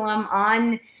curriculum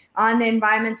on the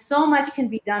environment. So much can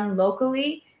be done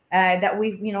locally that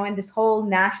we, in this whole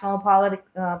national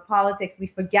politics, we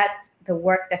forget the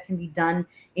work that can be done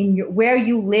in where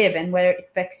you live and where it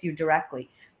affects you directly.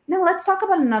 Now let's talk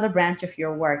about another branch of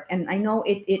your work, and I know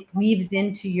it weaves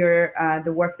into your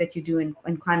the work that you do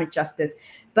in climate justice,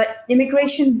 but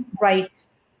immigration rights.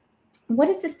 What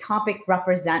does this topic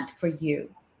represent for you?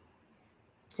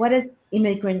 What does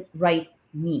immigrant rights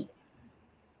mean?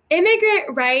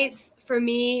 Immigrant rights for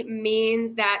me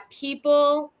means that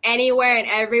people anywhere and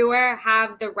everywhere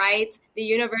have the right, the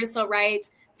universal right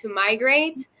to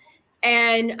migrate.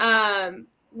 And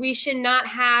we should not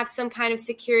have some kind of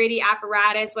security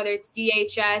apparatus, whether it's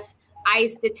DHS,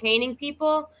 ICE, detaining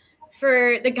people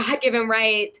for the God-given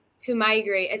right to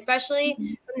migrate, especially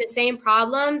from the same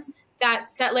problems that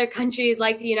settler countries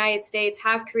like the United States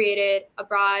have created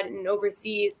abroad and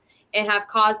overseas, and have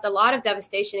caused a lot of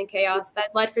devastation and chaos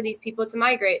that led for these people to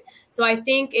migrate. So I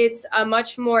think it's a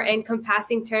much more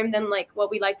encompassing term than like what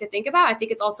we like to think about. I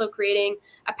think it's also creating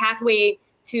a pathway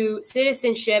to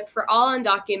citizenship for all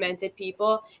undocumented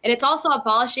people. And it's also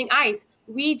abolishing ICE.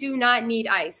 We do not need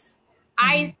ICE.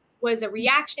 ICE was a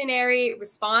reactionary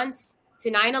response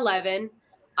to 9/11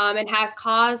 and has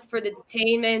caused for the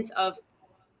detainment of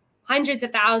hundreds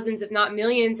of thousands, if not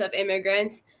millions, of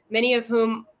immigrants, many of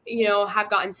whom have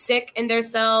gotten sick in their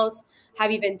cells,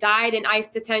 have even died in ICE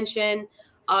detention.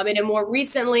 And then more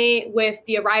recently, with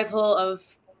the arrival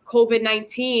of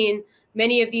COVID-19,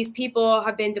 many of these people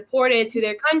have been deported to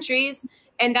their countries,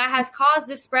 and that has caused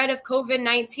the spread of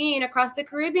COVID-19 across the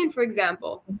Caribbean, for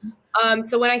example.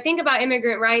 So when I think about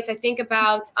immigrant rights, I think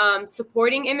about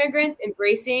supporting immigrants,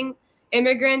 embracing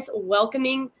immigrants,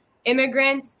 welcoming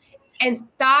immigrants, and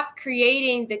stop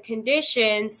creating the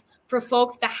conditions for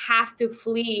folks to have to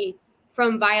flee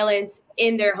from violence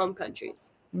in their home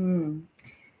countries.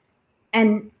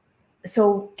 And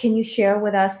so can you share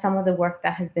with us some of the work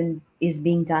that is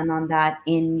being done on that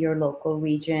in your local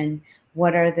region?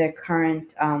 What are the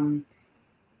current,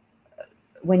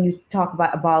 when you talk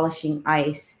about abolishing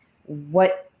ICE,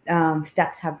 what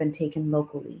steps have been taken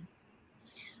locally?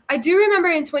 I do remember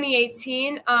in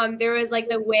 2018, there was like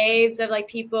the waves of like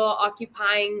people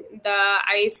occupying the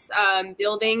ICE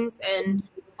buildings and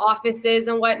offices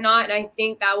and whatnot. And I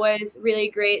think that was really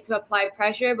great to apply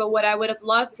pressure. But what I would have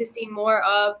loved to see more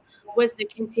of was the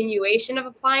continuation of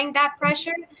applying that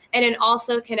pressure, and then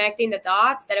also connecting the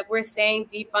dots that if we're saying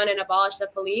defund and abolish the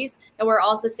police, that we're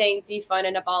also saying defund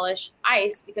and abolish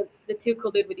ICE, because the two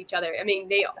collude with each other. I mean,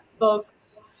 they both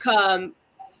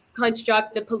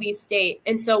construct the police state.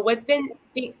 And so what's been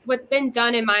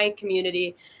done in my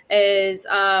community is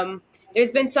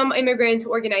there's been some immigrant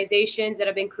organizations that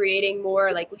have been creating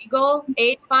more like legal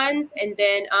aid funds, and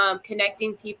then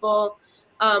connecting people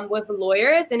with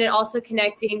lawyers, and then also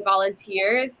connecting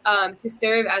volunteers to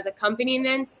serve as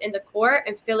accompaniments in the court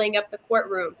and filling up the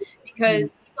courtroom.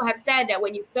 Because people have said that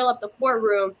when you fill up the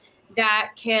courtroom,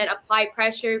 that can apply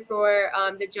pressure for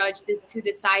the judge to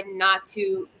decide not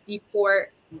to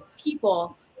deport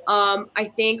people.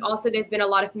 I think also there's been a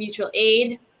lot of mutual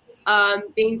aid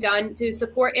being done to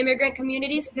support immigrant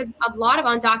communities, because a lot of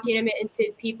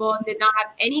undocumented people did not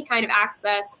have any kind of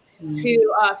access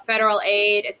to federal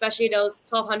aid, especially those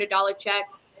 $1,200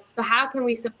 checks. So how can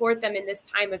we support them in this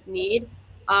time of need?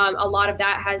 A lot of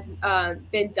that has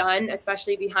been done,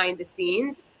 especially behind the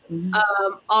scenes.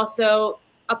 Also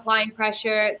applying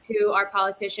pressure to our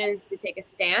politicians to take a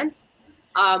stance.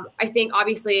 I think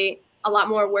obviously a lot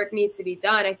more work needs to be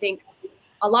done. I think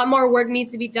a lot more work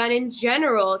needs to be done in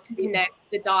general to connect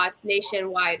the dots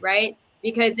nationwide, right?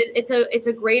 Because it's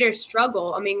a greater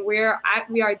struggle. I mean, we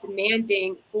are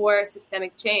demanding for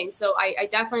systemic change. So I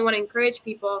definitely want to encourage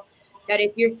people that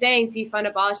if you're saying defund,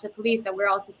 abolish the police, that we're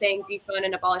also saying defund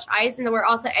and abolish ICE, and that we're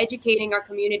also educating our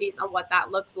communities on what that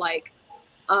looks like.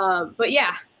 But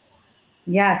yeah.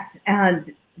 Yes,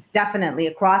 and definitely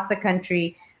across the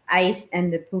country, ICE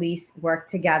and the police work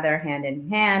together hand in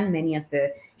hand. Many of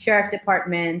the sheriff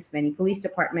departments, many police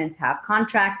departments have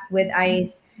contracts with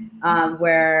ICE,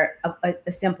 where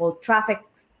a simple traffic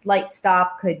light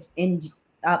stop could end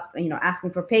up,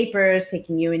 asking for papers,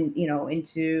 taking you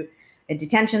into a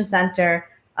detention center.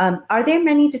 Are there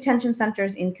many detention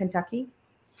centers in Kentucky?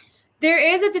 There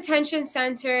is a detention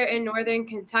center in northern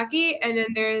Kentucky, and then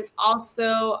there's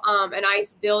also an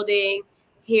ICE building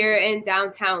here in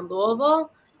downtown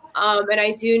Louisville. And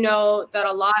I do know that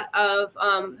a lot of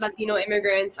Latino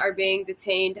immigrants are being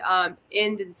detained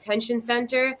in the detention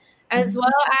center, as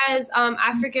well as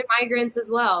African migrants as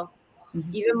well,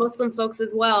 even Muslim folks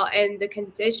as well. And the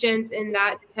conditions in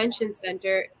that detention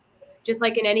center, just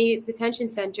like in any detention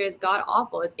center, is god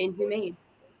awful. It's inhumane.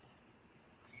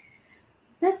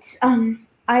 That's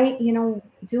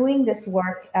doing this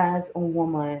work as a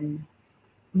woman,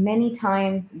 many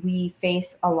times we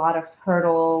face a lot of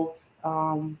hurdles,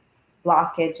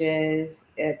 blockages,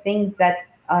 things that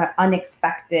are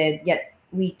unexpected, yet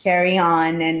we carry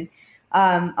on, and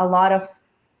a lot of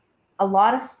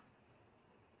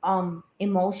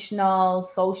emotional,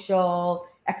 social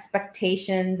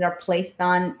expectations are placed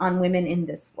on women in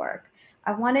this work.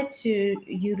 I wanted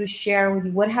you to share with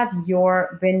you what have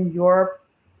been your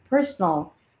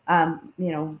personal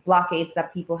blockades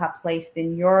that people have placed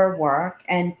in your work,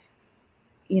 and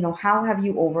how have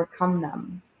you overcome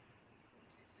them?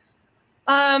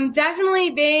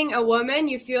 Definitely being a woman,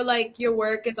 you feel like your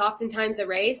work is oftentimes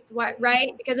erased,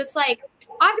 right? Because it's like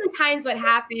oftentimes what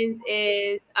happens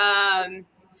is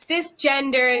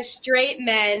cisgender straight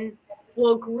men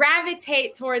will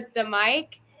gravitate towards the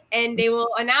mic and they will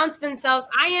announce themselves,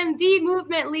 I am the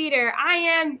movement leader, I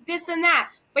am this and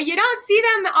that. But you don't see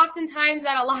them oftentimes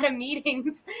at a lot of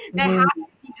meetings that happen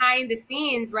behind the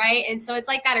scenes, right? And so it's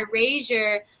like that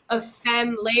erasure of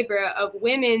femme labor, of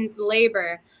women's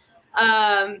labor.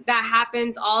 That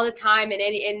happens all the time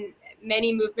in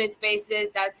many movement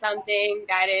spaces. That's something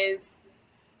that is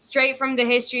straight from the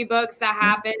history books that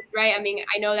happens, right? I mean,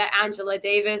 I know that Angela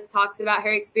Davis talks about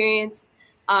her experience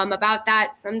about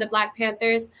that from the Black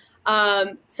Panthers.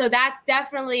 So that's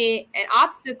definitely an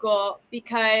obstacle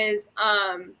because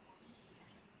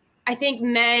I think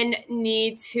men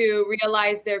need to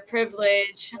realize their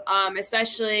privilege,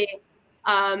 especially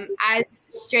as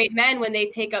straight men when they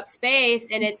take up space,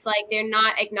 and it's like they're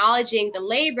not acknowledging the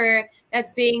labor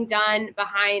that's being done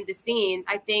behind the scenes.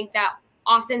 I think that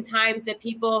oftentimes the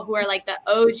people who are like the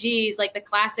OGs, like the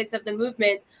classics of the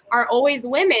movements, are always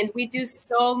women. We do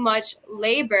so much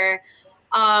labor,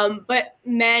 but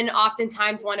men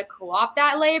oftentimes want to co-opt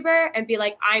that labor and be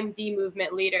like, I'm the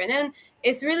movement leader. And then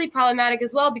it's really problematic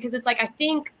as well, because it's like, I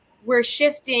think we're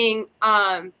shifting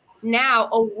now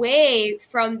away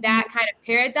from that kind of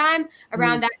paradigm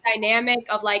around that dynamic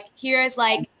of like, here's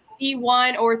like the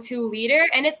 1 or 2 leader.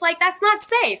 And it's like, that's not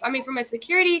safe. I mean, from a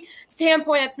security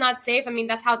standpoint, that's not safe. I mean,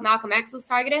 that's how Malcolm X was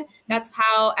targeted. That's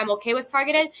how MLK was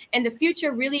targeted. And the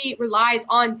future really relies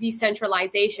on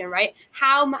decentralization, right?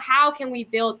 How can we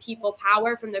build people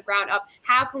power from the ground up?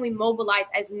 How can we mobilize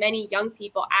as many young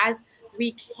people as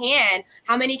we can?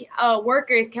 How many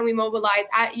workers can we mobilize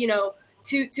at,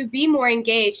 to be more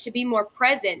engaged, to be more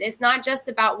present? It's not just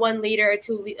about one leader or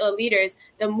 2 leaders.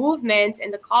 The movement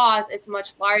and the cause is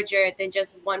much larger than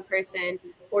just one person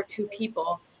or 2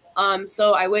 people.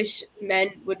 So I wish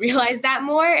men would realize that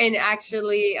more and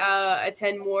actually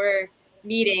attend more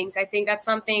meetings. I think that's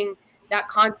something that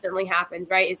constantly happens,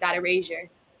 right? Is that erasure.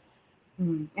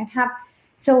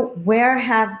 So where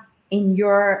have, in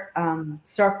your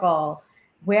circle,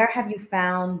 where have you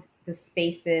found the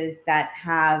spaces that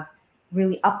have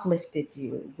really uplifted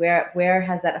you? Where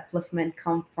has that upliftment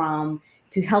come from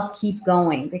to help keep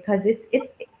going? Because this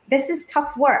is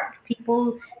tough work.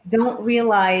 People don't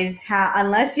realize how,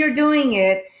 unless you're doing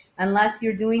it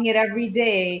every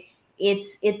day,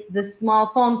 it's the small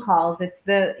phone calls, it's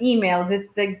the emails,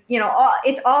 it's the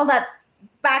it's all that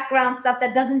background stuff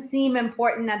that doesn't seem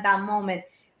important at that moment.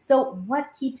 So what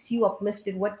keeps you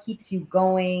uplifted? What keeps you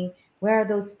going? Where are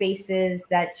those spaces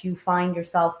that you find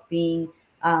yourself being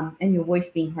and your voice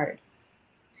being heard?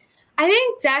 I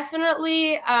think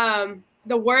definitely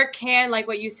the work can, like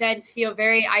what you said, feel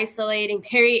very isolating,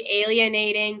 very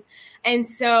alienating. And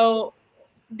so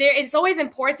it's always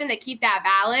important to keep that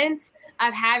balance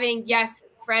of having, yes,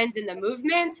 friends in the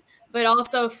movement, but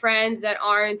also friends that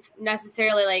aren't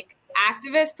necessarily like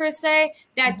activists per se,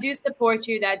 that do support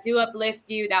you, that do uplift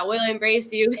you, that will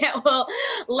embrace you, that will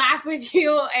laugh with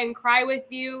you and cry with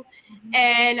you.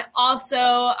 And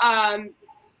also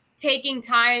taking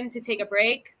time to take a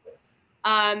break,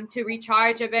 to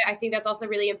recharge a bit. I think that's also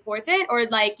really important. Or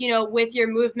like, with your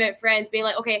movement friends being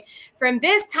like, okay, from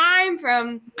this time,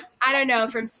 from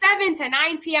 7 to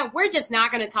 9 p.m., we're just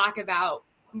not going to talk about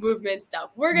movement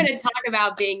stuff. We're going to talk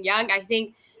about being young. I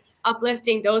think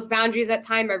uplifting those boundaries at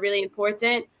time are really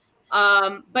important.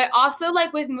 But also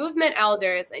like with movement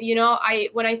elders,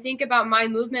 when I think about my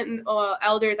movement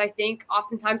elders, I think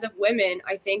oftentimes of women.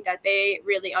 I think that they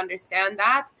really understand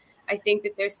that. I think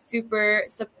that they're super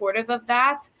supportive of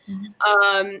that.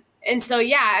 And so,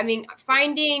 yeah, I mean,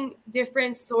 finding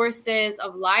different sources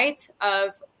of light,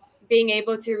 of being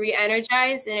able to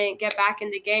re-energize and get back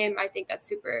in the game, I think that's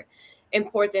super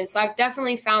important. So I've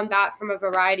definitely found that from a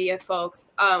variety of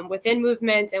folks within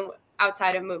movement and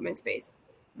outside of movement space.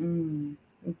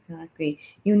 Exactly.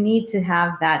 You need to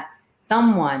have that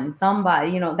somebody,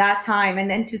 that time. And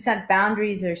then to set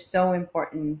boundaries are so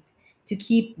important to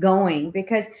keep going,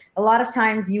 because a lot of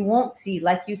times you won't see,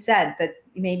 like you said, that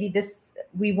maybe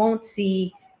we won't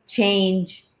see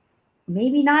change,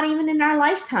 maybe not even in our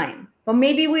lifetime, but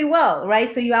maybe we will,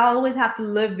 right? So you always have to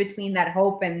live between that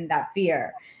hope and that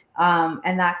fear.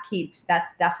 And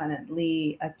that's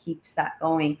definitely keeps that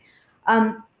going.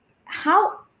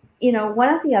 How, one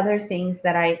of the other things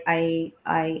that I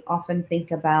often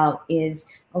think about is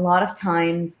a lot of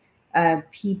times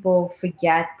people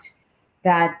forget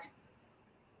that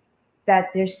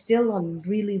there's still a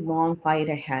really long fight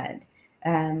ahead.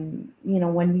 When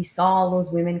we saw all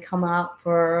those women come out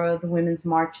for the Women's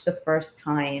March the first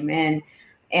time, and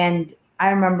I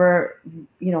remember,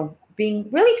 being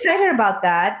really excited about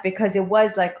that, because it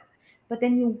was like, but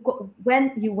then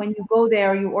when you go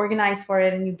there, you organize for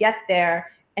it and you get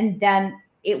there, and then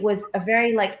it was a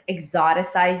very like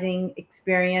exoticizing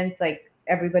experience. Like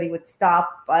everybody would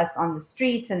stop us on the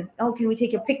streets and, oh, can we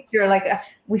take a picture? Like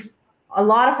a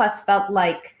lot of us felt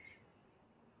like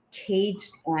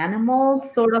caged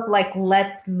animals, sort of like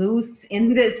let loose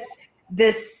in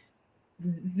this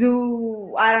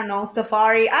zoo, I don't know,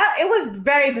 safari. It was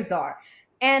very bizarre.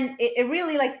 And it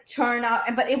really like turned out,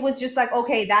 but it was just like,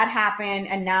 okay, that happened.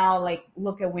 And now like,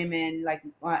 look at women, like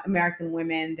American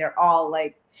women, they're all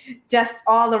like, just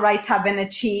all the rights have been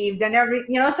achieved and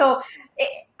so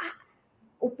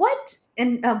what,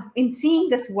 and in seeing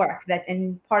this work, that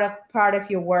and part of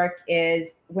your work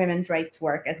is women's rights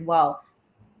work as well,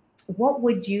 what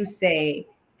would you say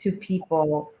to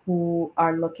people who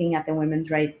are looking at the women's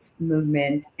rights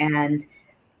movement, and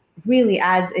really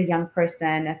as a young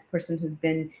person, as a person who's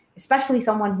been, especially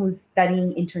someone who's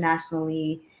studying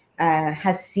internationally,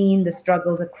 has seen the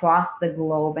struggles across the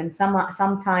globe, and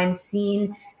sometimes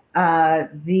seen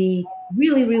the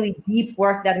really, really deep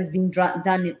work that has been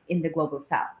done in the global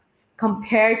south,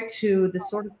 compared to the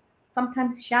sort of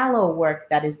sometimes shallow work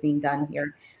that is being done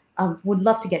here? Would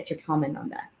love to get your comment on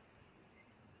that.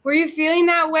 Were you feeling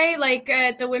that way, like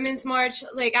at the Women's March,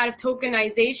 like out of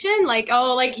tokenization, like,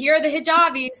 oh, like here are the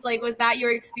hijabis? Like, was that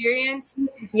your experience?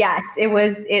 Yes, it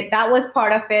was. That was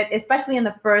part of it, especially in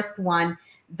the first one.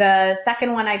 The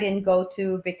second one I didn't go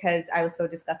to because I was so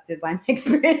disgusted by my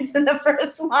experience in the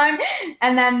first one.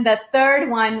 And then the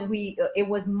third one, it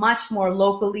was much more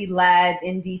locally led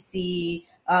in DC.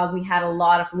 We had a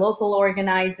lot of local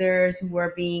organizers who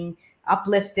were being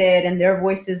uplifted and their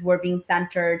voices were being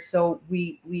centered. So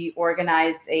we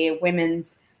organized a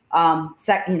women's, a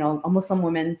Muslim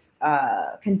women's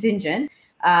contingent.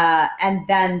 And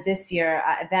then this year,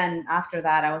 then after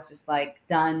that, I was just like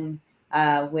done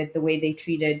with the way they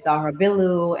treated Zahra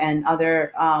Bilu and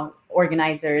other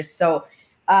organizers. So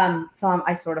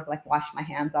I sort of like washed my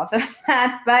hands off of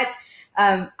that. But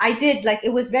I did, like,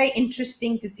 it was very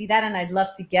interesting to see that. And I'd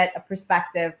love to get a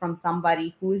perspective from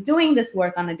somebody who is doing this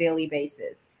work on a daily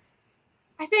basis.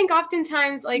 I think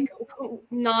oftentimes like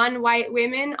non-white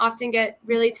women often get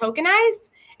really tokenized.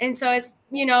 And so it's,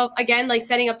 again, like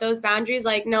setting up those boundaries,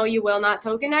 like, no, you will not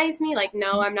tokenize me. Like,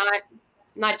 no, I'm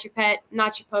not your pet,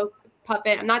 not your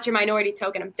puppet. I'm not your minority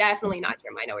token. I'm definitely not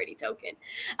your minority token.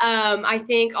 I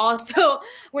think also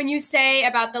when you say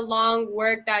about the long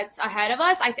work that's ahead of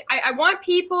us, I want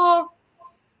people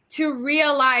to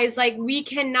realize like we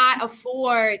cannot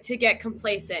afford to get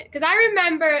complacent. Because I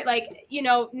remember like,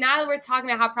 now that we're talking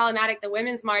about how problematic the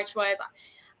Women's March was,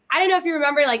 I don't know if you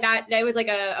remember like that. It was like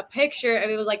a picture of,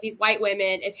 it was like these white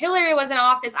women. If Hillary was in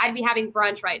office, I'd be having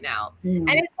brunch right now. And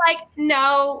it's like,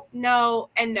 no,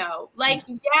 and no. Like,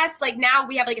 yes, like now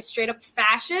we have like a straight up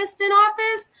fascist in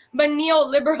office, but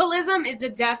neoliberalism is the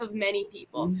death of many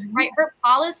people, right? Her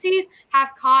policies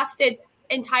have costed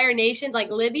entire nations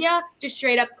like Libya to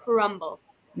straight up crumble,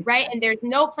 right? And there's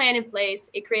no plan in place.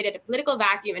 It created a political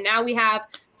vacuum. And now we have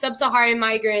sub-Saharan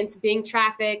migrants being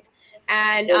trafficked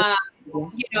and,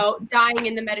 dying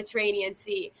in the Mediterranean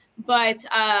Sea. But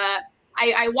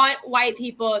I want white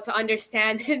people to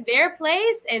understand their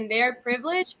place and their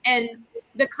privilege and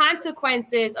the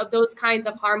consequences of those kinds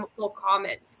of harmful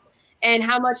comments and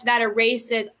how much that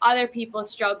erases other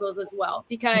people's struggles as well.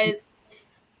 Because,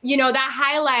 that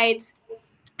highlights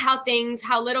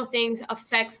how little things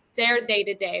affects their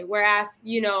day-to-day. Whereas,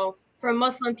 for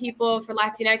Muslim people, for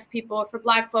Latinx people, for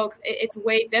Black folks, it's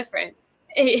way different.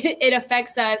 It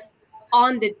affects us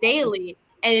on the daily.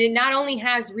 And it not only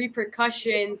has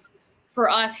repercussions for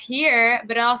us here,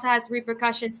 but it also has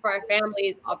repercussions for our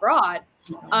families abroad.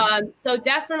 So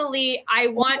definitely, I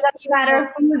want. It doesn't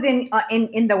matter who's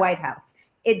in the White House.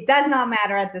 It does not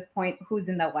matter at this point who's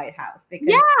in the White House, because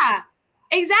yeah,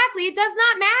 exactly. It does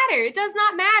not matter. It does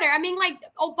not matter. I mean, like,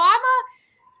 Obama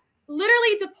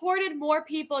literally deported more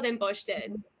people than Bush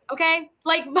did. Okay,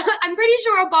 like, I'm pretty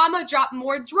sure Obama dropped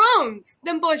more drones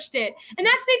than Bush did, and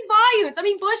that speaks volumes. I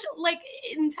mean, Bush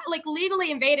like legally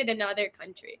invaded another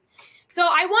country. So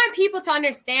I want people to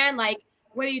understand, like,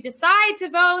 whether you decide to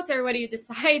vote or whether you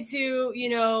decide to, you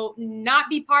know, not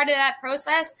be part of that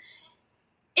process,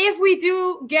 if we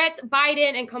do get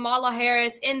Biden and Kamala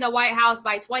Harris in the White House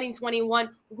by 2021,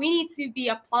 we need to be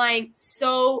applying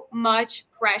so much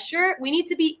pressure. We need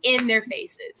to be in their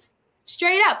faces.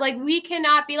 Straight up. Like, we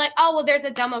cannot be like, oh, well, there's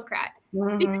a Democrat.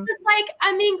 Because, like,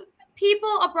 I mean,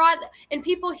 people abroad and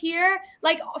people here,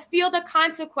 like, feel the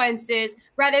consequences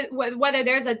whether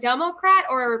there's a Democrat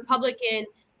or a Republican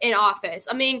in office.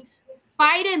 I mean,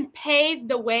 Biden paved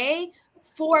the way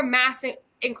for mass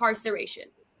incarceration.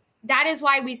 That is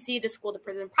why we see the school to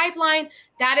prison pipeline.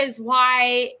 That is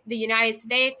why the United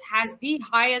States has the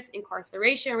highest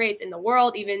incarceration rates in the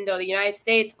world, even though the United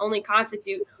States only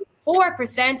constitute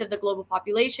 4% of the global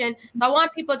population. So I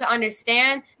want people to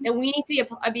understand that we need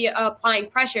to be applying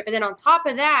pressure. But then on top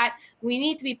of that, we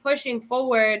need to be pushing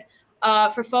forward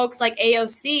for folks like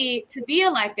AOC to be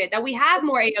elected, that we have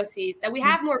more AOCs, that we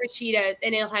have more Rashidas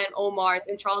and Ilhan Omars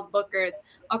and Charles Bookers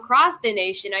across the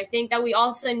nation. I think that we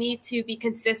also need to be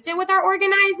consistent with our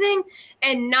organizing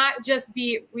and not just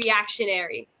be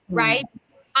reactionary, right?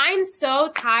 I'm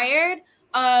so tired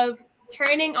of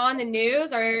turning on the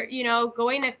news or, you know,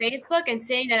 going to Facebook and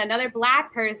saying that another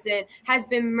Black person has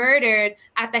been murdered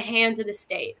at the hands of the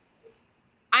state.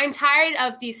 I'm tired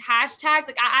of these hashtags.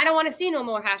 Like, I don't want to see no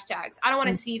more hashtags. I don't want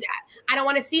to see that. I don't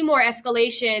want to see more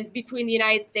escalations between the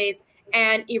United States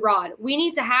and Iran. We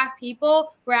need to have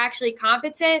people who are actually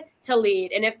competent to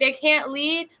lead. And if they can't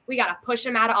lead, we got to push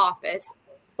them out of office.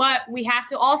 But we have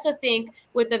to also think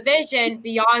with the vision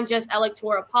beyond just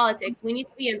electoral politics. We need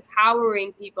to be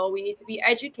empowering people. We need to be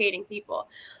educating people.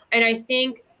 And I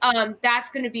think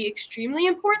that's going to be extremely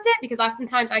important, because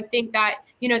oftentimes I think that,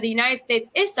 you know, the United States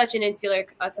is such an insular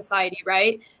society,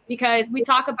 right? Because we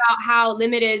talk about how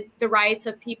limited the rights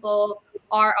of people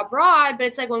are abroad, but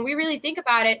it's like, when we really think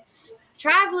about it,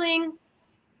 traveling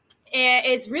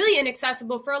is really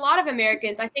inaccessible for a lot of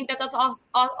Americans. I think that that's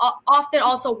often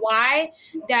also why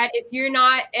that if you're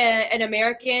not an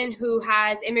American who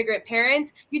has immigrant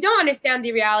parents, you don't understand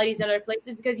the realities in other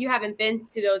places because you haven't been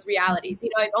to those realities.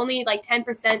 You know, if only like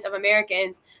 10% of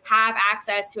Americans have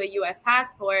access to a U.S.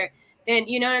 passport, then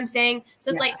you know what I'm saying? So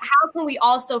it's like, how can we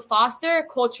also foster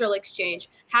cultural exchange?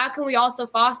 How can we also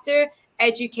foster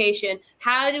education?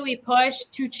 How do we push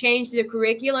to change the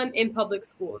curriculum in public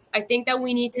schools? I think that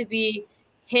we need to be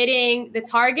hitting the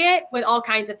target with all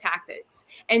kinds of tactics.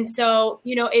 And so,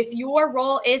 you know, if your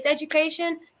role is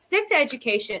education, stick to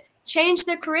education, change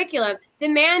the curriculum,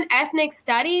 demand ethnic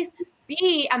studies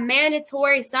be a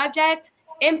mandatory subject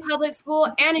in public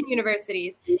school and in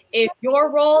universities. If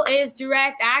your role is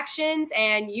direct actions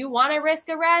and you want to risk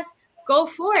arrest, go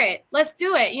for it. Let's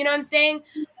do it. You know what I'm saying?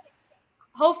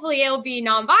 Hopefully it'll be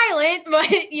nonviolent,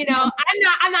 but you know,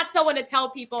 I'm not someone to tell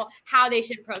people how they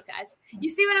should protest. You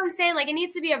see what I'm saying? Like, it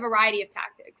needs to be a variety of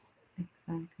tactics.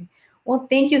 Exactly. Well,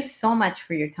 thank you so much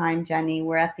for your time, Jenny.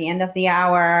 We're at the end of the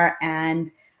hour,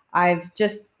 and I've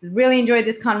just really enjoyed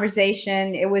this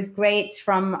conversation. It was great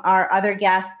from our other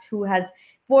guest who has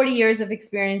 40 years of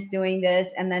experience doing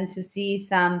this, and then to see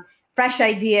some fresh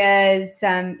ideas,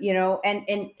 you know,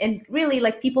 and really,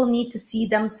 like, people need to see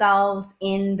themselves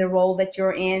in the role that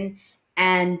you're in.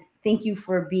 And thank you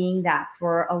for being that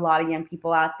for a lot of young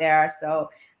people out there. So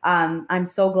I'm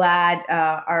so glad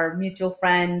our mutual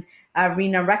friend,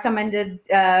 Rena, recommended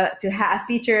to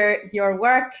feature your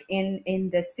work in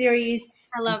the series.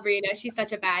 I love Rena. She's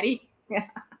such a baddie. Yeah.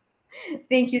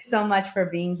 Thank you so much for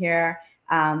being here.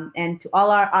 And to all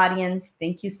our audience,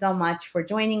 thank you so much for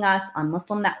joining us on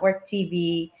Muslim Network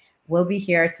TV. We'll be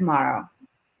here tomorrow.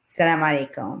 Assalamu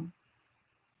alaikum.